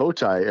he wore a bow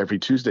tie every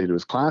Tuesday to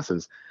his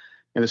classes.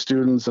 And the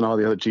students and all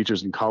the other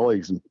teachers and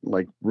colleagues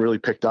really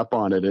picked up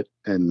on it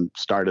and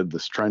started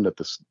this trend at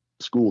the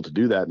school to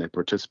do that. And they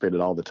participated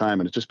all the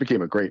time. And it just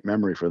became a great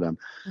memory for them.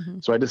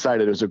 Mm-hmm. So I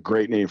decided it was a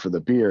great name for the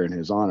beer in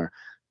his honor.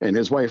 And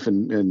his wife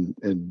and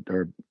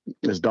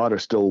his daughter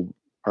still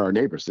are our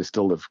neighbors. They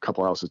still live a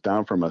couple houses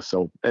down from us.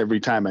 So every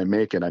time I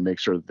make it, I make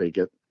sure that they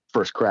get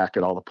first crack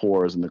at all the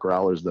pours and the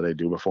growlers that I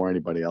do before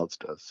anybody else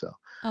does. So,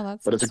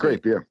 but it's a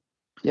great beer.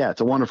 Yeah,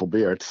 it's a wonderful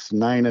beer. It's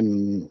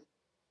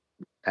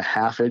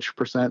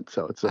 9.5%.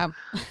 So it's a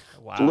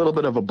little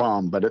bit of a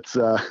bomb, but it's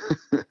that's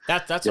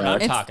what I'm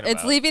talking about.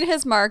 It's leaving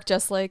his mark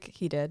just like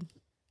he did.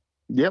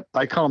 Yep,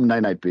 I call them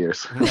night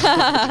beers.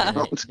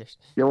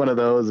 Get one of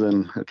those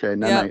and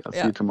night. I'll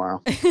see you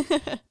tomorrow.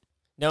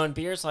 No, and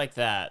beers like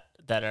that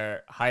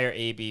are higher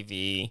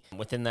ABV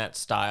within that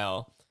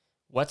style,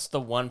 what's the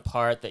one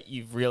part that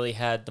you've really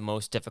had the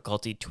most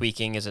difficulty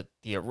tweaking? Is it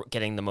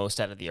getting the most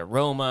out of the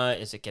aroma?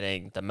 Is it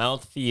getting the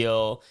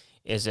mouthfeel?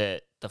 Is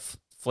it the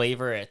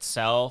flavor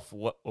itself,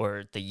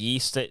 or the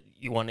yeast that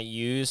you want to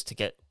use to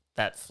get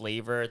that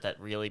flavor that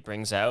really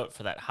brings out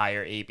for that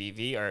higher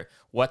ABV? Or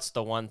what's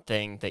the one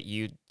thing that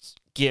you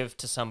give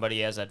to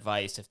somebody as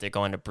advice if they're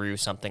going to brew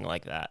something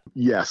like that?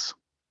 Yes,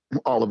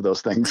 all of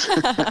those things.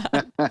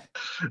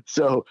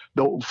 So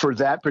for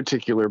that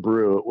particular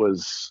brew, it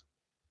was,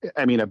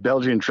 a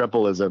Belgian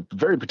triple is a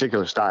very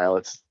particular style.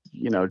 It's,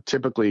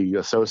 typically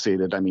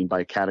associated,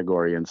 by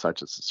category and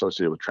such, it's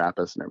associated with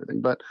Trappist and everything.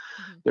 But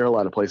there are a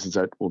lot of places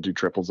that will do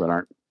triples that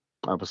aren't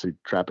obviously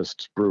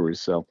Trappist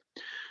breweries. So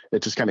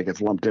it just kind of gets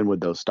lumped in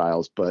with those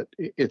styles. But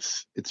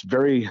it's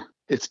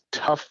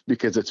tough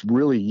because it's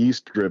really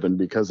yeast driven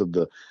because of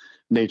the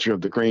nature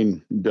of the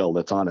grain bill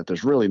that's on it.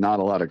 There's really not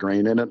a lot of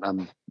grain in it.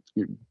 I'm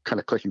kind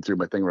of clicking through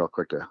my thing real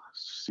quick to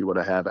see what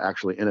I have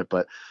actually in it.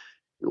 But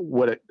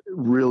what it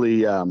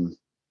really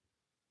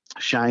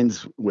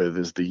shines with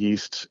is the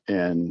yeast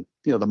and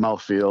the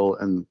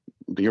mouthfeel and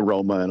the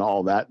aroma, and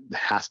all that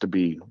has to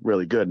be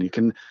really good.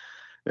 And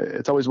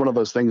it's always one of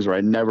those things where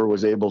I never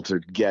was able to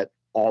get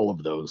all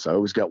of those. I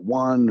always got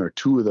 1 or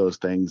 2 of those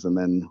things, and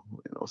then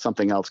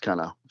something else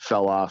kind of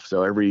fell off.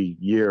 So every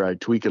year I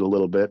tweak it a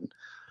little bit.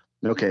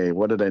 Okay,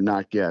 what did I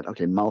not get?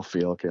 Okay,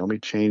 mouthfeel. Okay, let me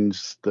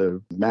change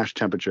the mash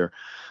temperature.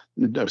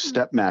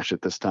 Step mash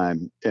it this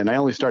time. And I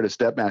only started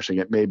step mashing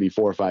it maybe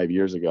 4 or 5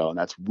 years ago, and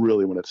that's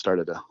really when it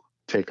started to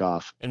take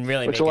off. And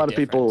really, which a lot of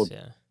people,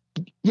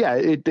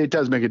 it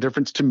does make a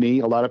difference to me.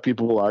 A lot of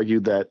people will argue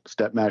that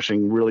step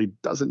mashing really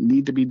doesn't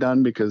need to be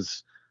done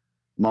because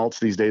malts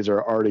these days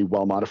are already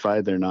well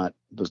modified.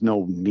 There's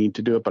no need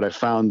to do it. But I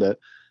found that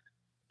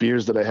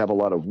beers that I have a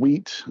lot of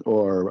wheat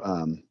or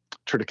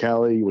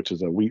triticale, which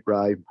is a wheat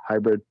rye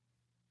hybrid,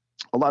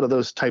 a lot of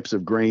those types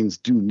of grains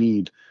do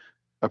need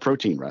a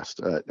protein rest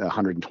at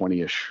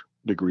 120-ish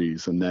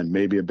degrees, and then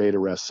maybe a beta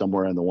rest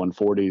somewhere in the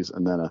 140s,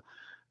 and then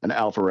an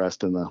alpha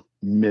rest in the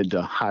mid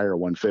to higher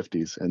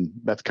 150s. And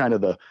that's kind of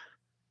the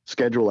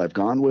schedule I've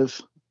gone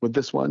with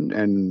this one.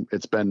 And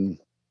it's been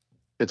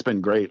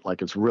great.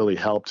 Like, it's really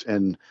helped.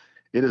 And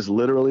it is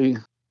literally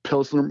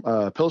Pilsner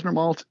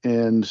malt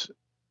and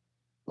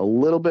a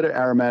little bit of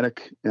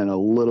aromatic and a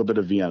little bit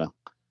of Vienna,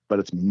 but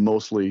it's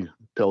mostly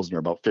Pilsner,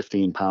 about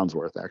 15 pounds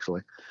worth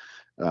actually,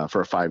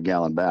 for a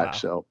 5-gallon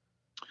batch. Wow. So,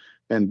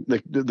 and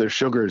the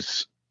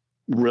sugar's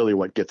really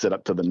what gets it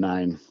up to the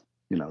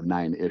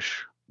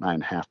 9-ish,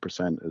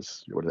 9.5%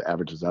 is what it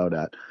averages out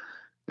at.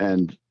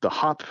 And the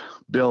hop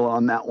bill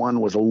on that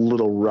one was a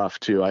little rough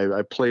too.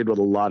 I played with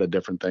a lot of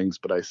different things,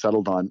 but I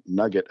settled on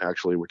Nugget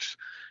actually, which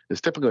is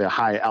typically a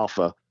high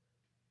alpha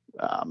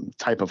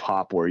type of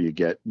hop where you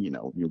get,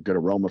 you good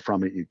aroma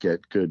from it, you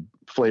get good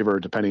flavor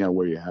depending on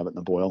where you have it in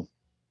the boil,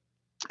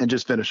 and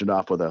just finish it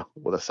off with a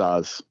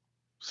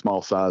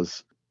small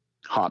Saaz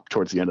hop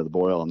towards the end of the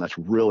boil, and that's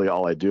really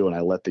all I do. And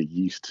I let the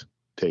yeast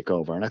take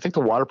over. And I think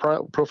the water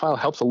profile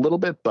helps a little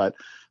bit, but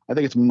I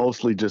think it's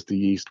mostly just the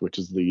yeast, which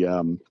is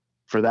the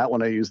for that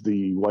one I use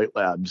the White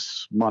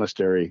Labs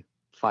Monastery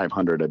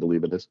 500, I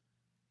believe it is,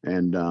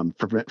 and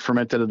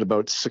fermented at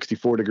about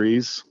 64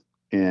 degrees,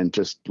 and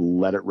just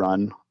let it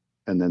run,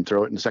 and then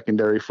throw it in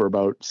secondary for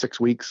about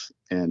 6 weeks,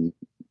 and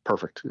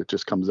perfect. It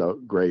just comes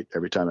out great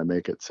every time I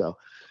make it. So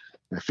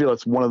I feel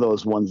it's one of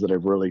those ones that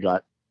I've really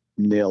got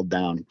nailed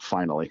down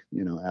finally,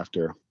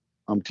 after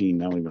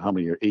umpteen, I don't even know how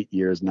many years, 8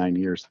 years, 9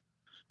 years.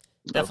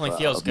 Definitely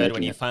feels good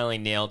when you finally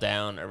nail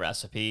down a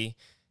recipe,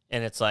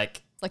 and it's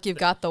like you've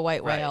got the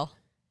white whale.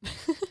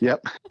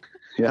 Yep.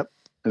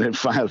 And then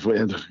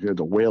finally,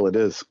 the whale it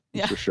is,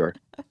 for sure.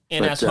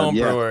 And as home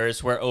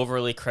brewers, we're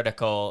overly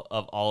critical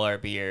of all our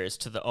beers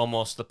to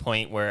almost the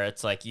point where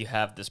it's like you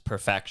have this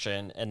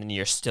perfection, and then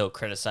you're still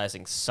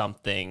criticizing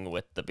something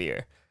with the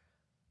beer.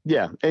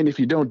 Yeah, and if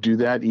you don't do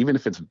that, even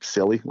if it's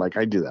silly, like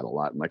I do that a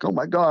lot. I'm like, oh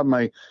my God,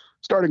 my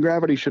starting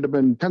gravity should have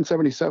been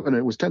 1077.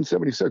 It was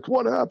 1076.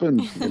 What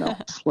happened?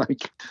 It's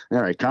like,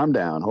 all right, calm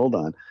down, hold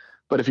on.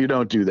 But if you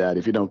don't do that,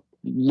 if you don't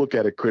look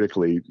at it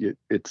critically,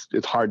 it's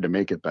hard to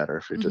make it better.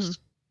 If it just,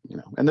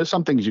 and there's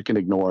some things you can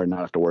ignore and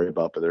not have to worry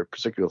about, but there are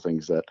particular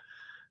things that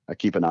I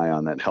keep an eye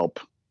on that help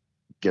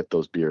get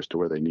those beers to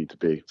where they need to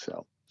be.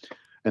 So,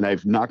 and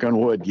I've, knock on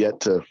wood, yet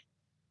to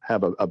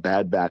have a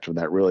bad batch of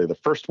that. Really, the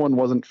first one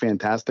wasn't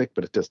fantastic,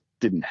 but it just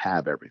didn't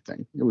have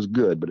everything. It was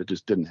good, but it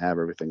just didn't have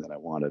everything that I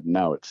wanted.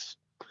 Now it's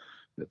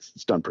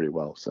done pretty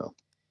well. So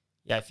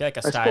yeah, I feel like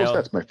I suppose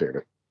that's my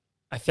favorite.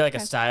 I feel like a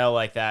style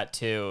like that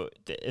too,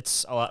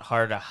 it's a lot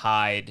harder to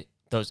hide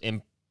those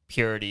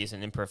impurities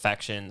and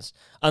imperfections.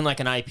 Unlike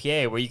an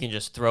IPA where you can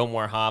just throw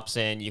more hops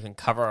in, you can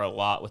cover a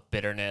lot with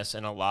bitterness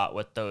and a lot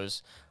with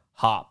those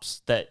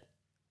hops that,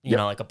 you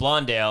know, like a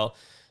blonde ale.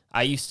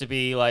 I used to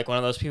be like one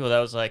of those people that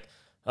was like,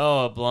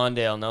 oh, a blonde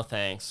ale, no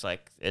thanks.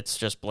 Like, it's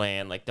just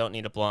bland. Like, don't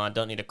need a blonde,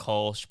 don't need a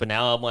Kolsch. But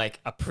now I'm, like,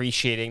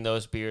 appreciating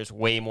those beers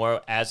way more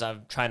as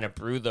I'm trying to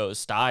brew those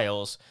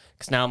styles.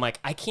 Because now I'm like,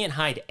 I can't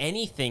hide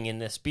anything in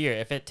this beer.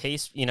 If it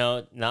tastes,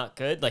 not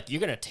good, like,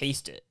 you're going to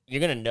taste it. You're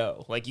going to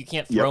know. Like, you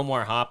can't throw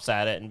more hops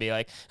at it and be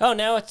like, oh,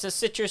 now it's a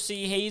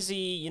citrusy,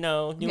 hazy,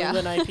 New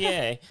England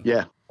IPA.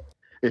 Yeah.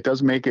 It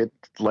does make it,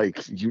 like,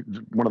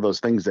 one of those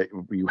things that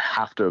you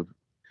have to...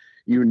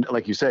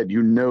 like you said,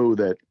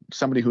 that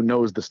somebody who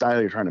knows the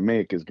style you're trying to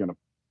make is going to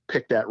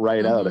pick that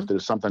right out if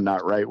there's something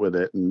not right with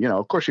it. And,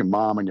 of course, your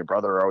mom and your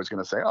brother are always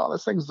going to say, oh,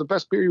 this thing's the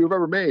best beer you've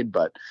ever made.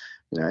 But,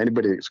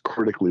 anybody that's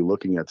critically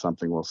looking at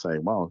something will say,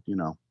 well,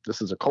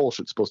 this is a Kolsch.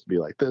 It's supposed to be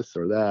like this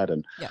or that.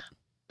 And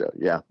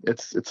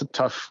it's a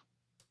tough,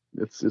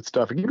 it's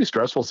tough. It can be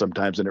stressful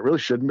sometimes, and it really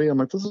shouldn't be. I'm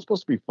like, this is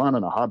supposed to be fun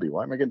and a hobby.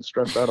 Why am I getting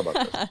stressed out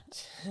about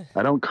this?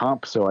 I don't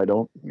comp, so I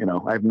don't,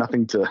 I have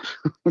nothing to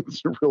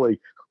really...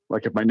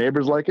 Like, if my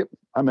neighbors like it,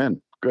 I'm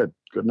in. Good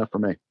enough for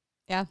me.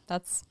 Yeah,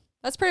 that's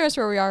pretty much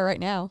where we are right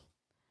now,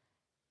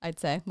 I'd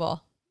say.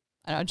 Well,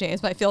 I don't know,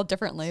 James might feel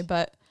differently,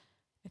 but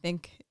I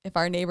think if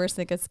our neighbors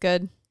think it's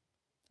good,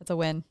 it's a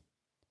win.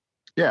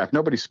 Yeah, if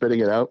nobody's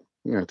spitting it out,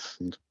 it's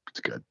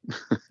good.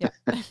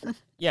 Yeah.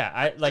 Yeah,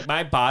 I like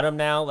my bottom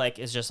now, like,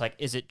 is just like,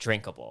 is it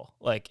drinkable?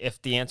 Like,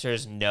 if the answer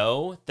is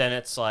no, then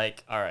it's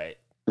like, all right,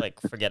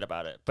 like, forget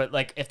about it. But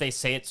like, if they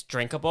say it's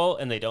drinkable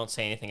and they don't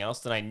say anything else,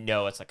 then I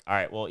know it's like, all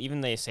right, well, even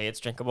they say it's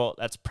drinkable,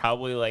 that's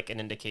probably like an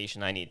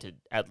indication I need to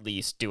at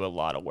least do a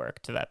lot of work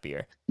to that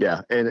beer.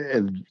 Yeah,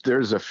 and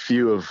there's a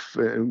few of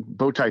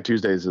Bowtie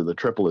Tuesdays of the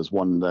triple is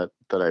one that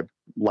I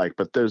like,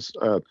 but there's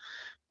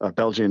a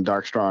Belgian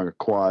Dark Strong, a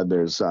quad.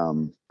 There's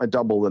a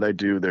double that I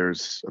do.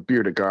 There's a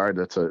Bière de Garde.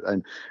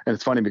 And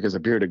it's funny because a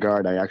Bière de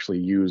Garde I actually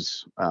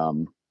use a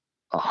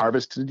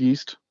harvested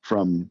yeast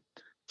from.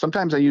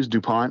 Sometimes I use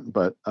DuPont,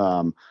 but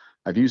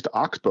I've used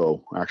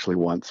Oxbow actually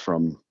once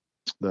from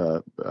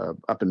the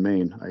up in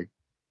Maine. I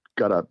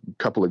got a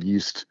couple of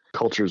yeast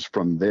cultures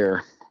from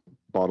their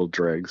bottled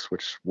dregs,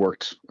 which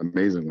worked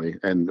amazingly,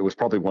 and it was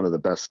probably one of the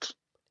best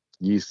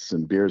yeasts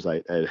and beers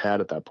I had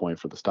at that point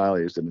for the style I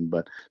used it in.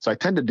 But so I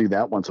tend to do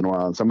that once in a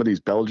while. And some of these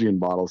Belgian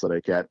bottles that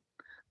I get,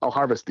 I'll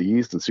harvest the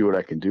yeast and see what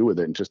I can do with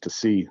it, and just to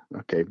see,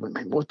 okay,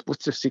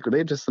 what's their secret? They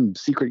have just some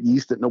secret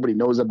yeast that nobody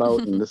knows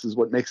about, and this is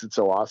what makes it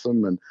so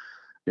awesome. And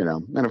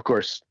and of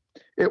course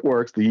it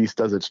works, the yeast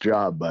does its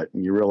job, but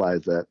you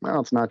realize that,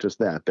 well, it's not just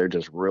that, they're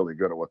just really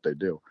good at what they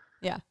do.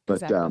 Yeah,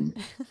 but exactly.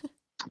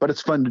 But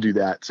it's fun to do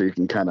that, so you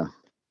can kind of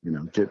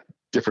get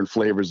different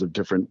flavors of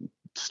different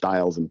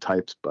styles and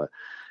types. But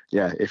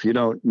yeah, if you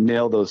don't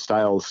nail those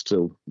styles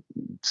to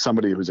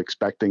somebody who's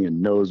expecting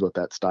and knows what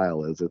that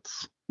style is, it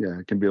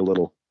can be a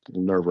little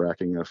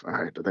nerve-wracking of, all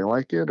right, do they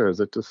like it, or is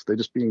it just they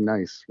just being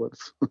nice?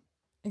 What's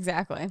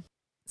Exactly.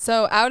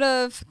 So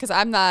because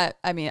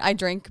I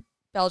drink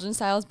Belgian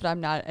styles, but I'm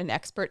not an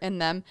expert in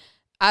them.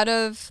 Out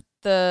of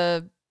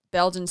the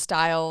Belgian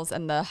styles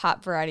and the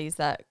hop varieties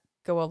that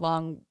go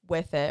along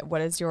with it,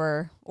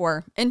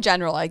 or in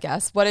general, I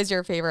guess, what is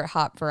your favorite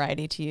hop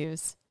variety to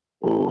use?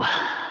 Oh,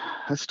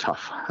 that's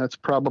tough. That's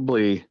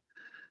probably,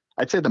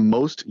 I'd say the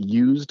most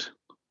used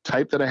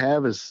type that I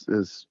have is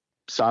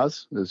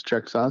Saaz, is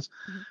Czech Saaz.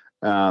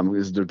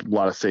 Because there's a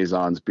lot of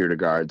saisons, beer de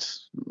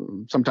gardes.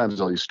 Sometimes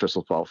I'll use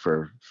Strisselfalt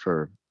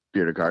for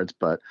beer de gardes,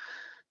 but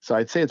so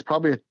I'd say it's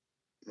probably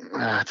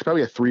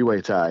a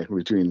three-way tie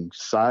between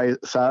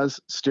Saaz,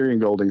 Styrian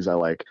Goldings I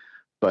like,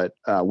 but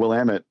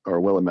Willamette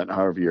or Willamette,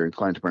 however you're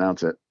inclined to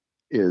pronounce it,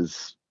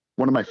 is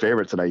one of my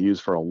favorites that I use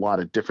for a lot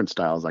of different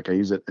styles. Like I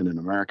use it in an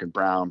American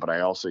brown, but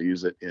I also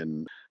use it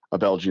in a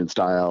Belgian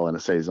style and a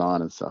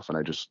saison and stuff. And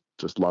I just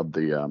love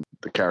the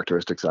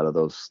characteristics out of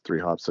those three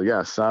hops. So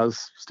yeah,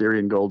 Saaz,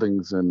 Styrian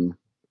Goldings, and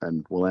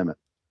Willamette.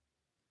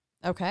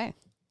 Okay.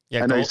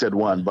 Yeah, I know you said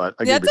one, but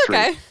I gave you three.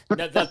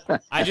 Okay.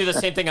 I do the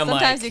same thing.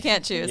 Sometimes you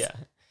can't choose. Yeah.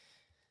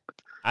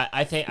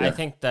 I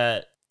think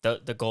that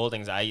the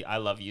Goldings, I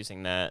love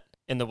using that.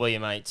 And the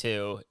Williamite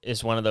too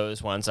is one of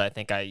those ones I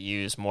think I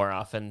use more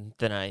often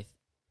than I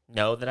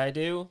know that I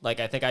do.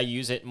 Like I think I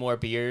use it more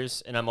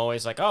beers, and I'm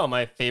always like, oh,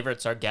 my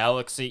favorites are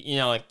Galaxy,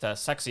 like the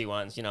sexy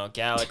ones,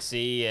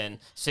 Galaxy and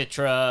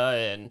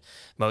Citra and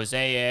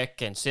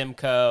Mosaic and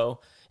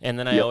Simcoe. And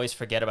then I always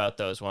forget about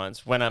those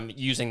ones when I'm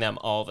using them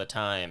all the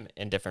time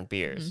in different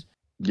beers.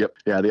 Mm-hmm. Yep.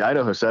 Yeah, the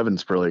Idaho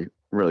 7's really,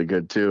 really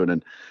good too. And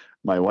then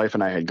my wife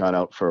and I had gone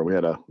out we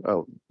had a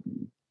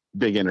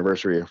big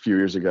anniversary a few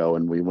years ago,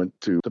 and we went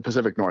to the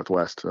Pacific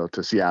Northwest,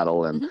 to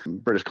Seattle and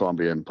British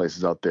Columbia and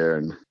places out there,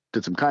 and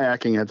did some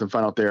kayaking, had some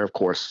fun out there. Of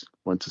course,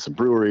 went to some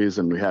breweries,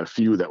 and we had a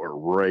few that were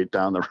right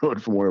down the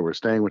road from where we were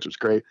staying, which was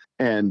great.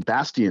 And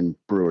Bastion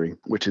Brewery,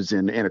 which is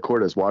in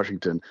Anacortes,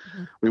 Washington,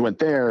 we went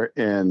there,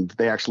 and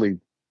they actually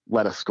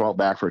let us go out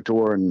back for a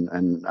tour.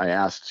 And I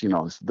asked,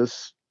 is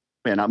this,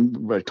 and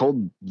I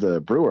told the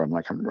brewer, I'm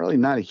like, I'm really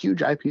not a huge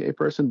IPA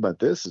person, but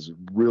this is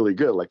really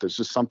good. Like there's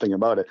just something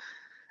about it.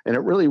 And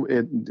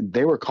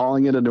they were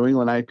calling it a New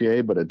England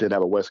IPA, but it did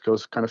have a West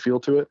Coast kind of feel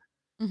to it.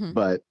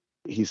 But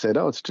he said,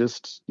 oh, it's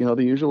just,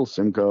 the usual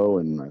Simcoe,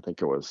 and I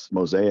think it was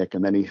Mosaic.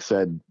 And then he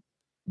said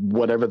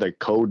whatever the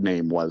code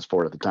name was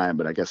for it at the time,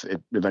 but I guess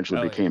it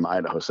eventually became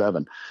Idaho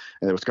 7.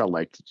 And it was called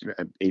like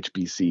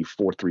HBC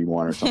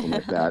 431 or something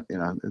like that.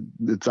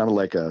 It sounded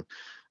like the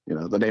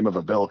name of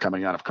a bill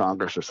coming out of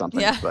Congress or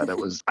something, but it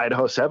was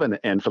Idaho 7.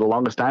 And for the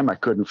longest time, I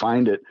couldn't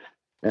find it.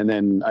 And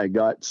then I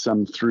got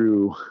some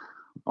through,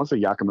 also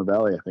Yakima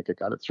Valley, I think I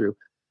got it through.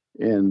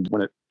 And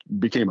when it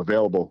became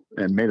available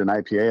and made an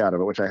IPA out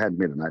of it, which I hadn't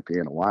made an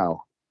IPA in a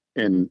while,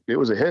 and it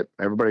was a hit.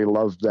 Everybody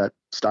loved that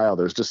style.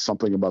 There's just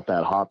something about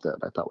that hop that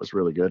I thought was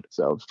really good.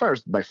 So as far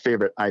as my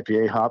favorite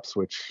IPA hops,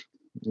 which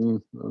a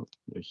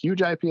huge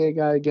IPA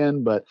guy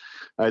again, but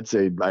I'd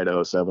say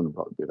Idaho 7 would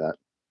probably be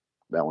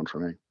that one for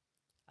me.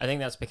 I think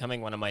that's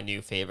becoming one of my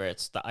new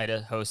favorites, the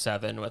Idaho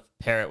 7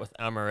 pair it with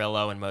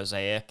Amarillo and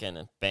Mosaic,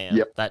 and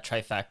bam, that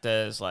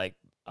trifecta is like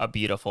a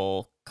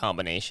beautiful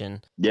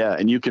combination. Yeah,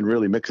 and you can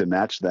really mix and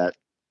match that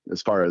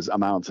as far as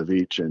amounts of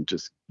each, and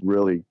just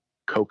really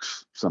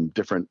coax some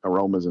different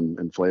aromas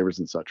and flavors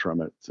and such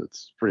from it.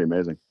 It's pretty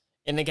amazing.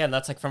 And again,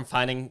 that's like from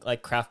finding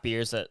like craft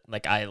beers that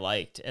like I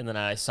liked, and then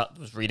I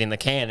was reading the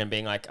can and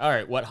being like, all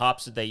right, what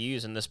hops did they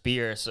use in this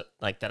beer, so,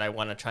 like that I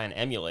want to try and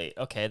emulate?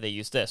 Okay, they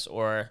use this.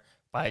 Or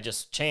by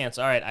just chance,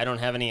 all right, I don't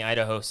have any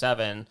Idaho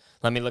 7.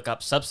 Let me look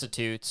up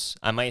substitutes.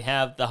 I might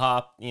have the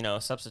hop,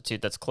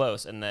 substitute that's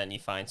close, and then you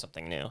find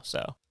something new.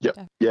 So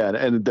yeah,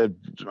 and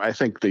I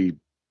think the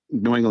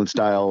New England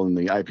style and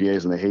the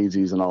IPAs and the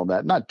hazies and all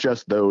that, not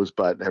just those,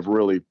 but have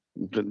really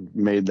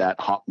made that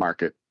hop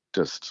market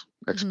just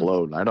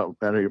explode.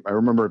 I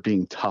remember it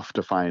being tough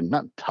to find,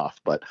 not tough,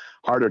 but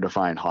harder to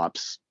find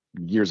hops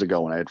years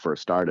ago when I had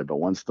first started. But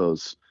once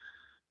those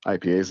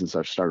IPAs and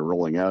such started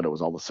rolling out, it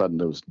was all of a sudden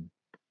there was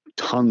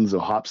tons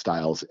of hop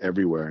styles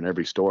everywhere, and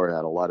every store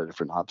had a lot of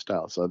different hop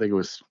styles. So I think it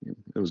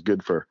was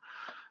good for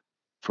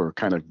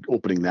kind of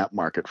opening that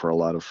market for a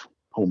lot of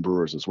home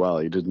brewers as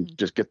well. You didn't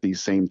just get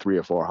these same 3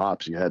 or 4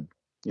 hops. You had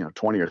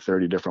 20 or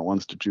 30 different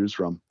ones to choose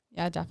from.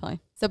 Yeah, definitely.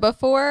 So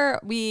before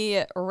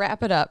we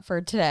wrap it up for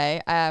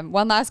today,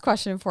 one last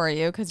question for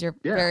you, because you're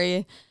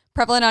very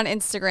prevalent on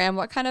Instagram.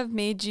 What kind of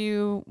made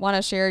you want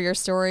to share your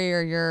story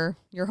or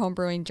your home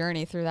brewing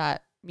journey through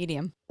that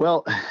medium?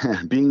 Well,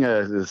 being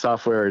a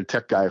software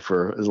tech guy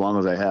for as long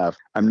as I have,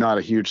 I'm not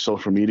a huge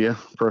social media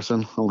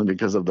person, only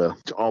because of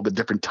all the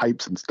different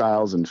types and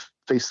styles and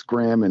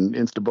Facegram and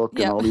Instabook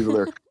and all these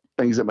other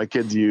things that my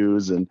kids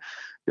use. And,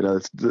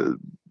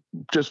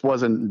 just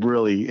wasn't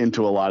really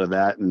into a lot of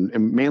that, and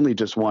mainly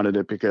just wanted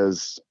it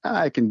because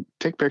I can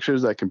take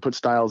pictures, I can put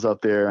styles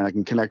out there, and I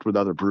can connect with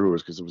other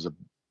brewers, because it was a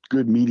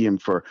good medium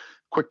for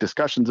quick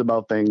discussions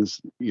about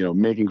things,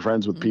 making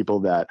friends with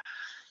people that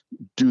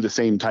do the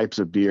same types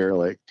of beer.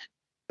 Like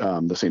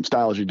the same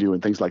style as you do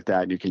and things like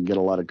that. And you can get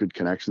a lot of good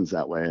connections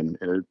that way. And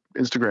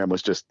Instagram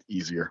was just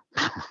easier,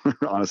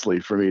 honestly,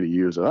 for me to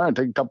use. I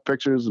take a couple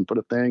pictures and put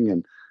a thing.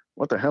 And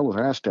what the hell is a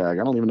hashtag?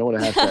 I don't even know what a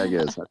hashtag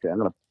is. Okay, I'm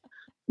going to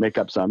make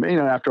up some.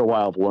 After a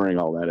while of learning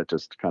all that, it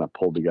just kind of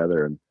pulled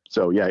together. And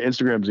so, yeah,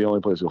 Instagram's the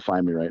only place you'll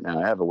find me right now.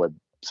 I have a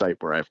website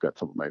where I've got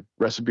some of my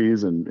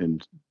recipes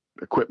and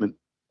equipment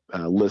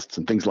lists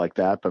and things like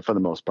that. But for the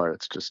most part,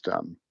 it's just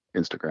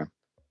Instagram.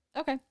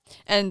 Okay.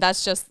 And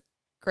that's just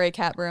Grey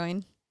Cat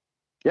Brewing.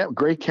 Yeah,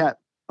 Grey Cat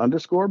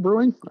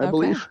 _brewing, I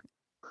believe.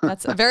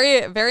 That's a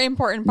very, very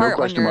important part. No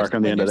question mark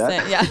on the end of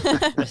that.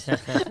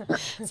 Yeah.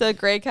 So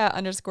Grey Cat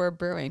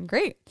 _brewing.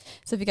 Great.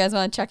 So if you guys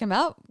want to check him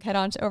out, head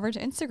on over to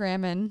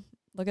Instagram and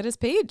look at his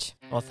page.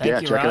 Well,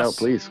 thank you, check Ross. it out,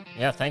 please.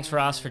 Yeah, thanks,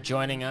 Ross, for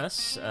joining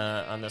us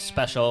on the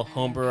special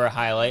Homebrewer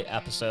Highlight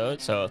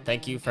episode. So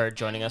thank you for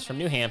joining us from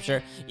New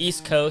Hampshire.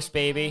 East Coast,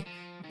 baby.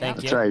 Thank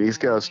you. That's right,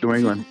 East Coast, New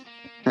England.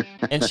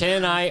 And Shane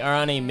and I are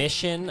on a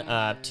mission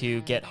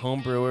to get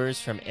home brewers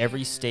from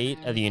every state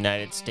of the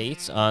United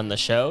States on the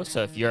show.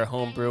 So if you're a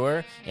home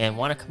brewer and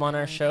want to come on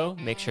our show,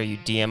 make sure you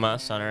DM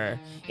us on our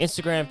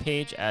Instagram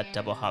page at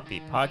Double Hop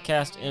Beat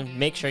Podcast, and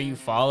make sure you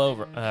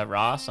follow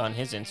Ross on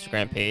his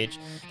Instagram page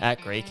at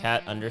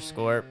GreyCat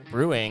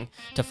 _brewing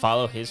to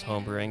follow his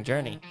home brewing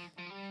journey.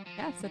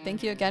 Yeah, so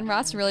thank you again,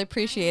 Ross. Really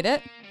appreciate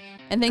it.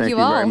 And thank you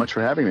all. Thank you very much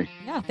for having me.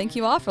 Yeah, thank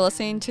you all for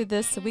listening to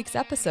this week's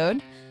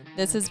episode.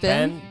 This has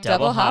been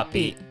Double Hop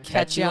Beat.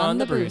 Catch you on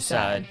the brew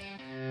side.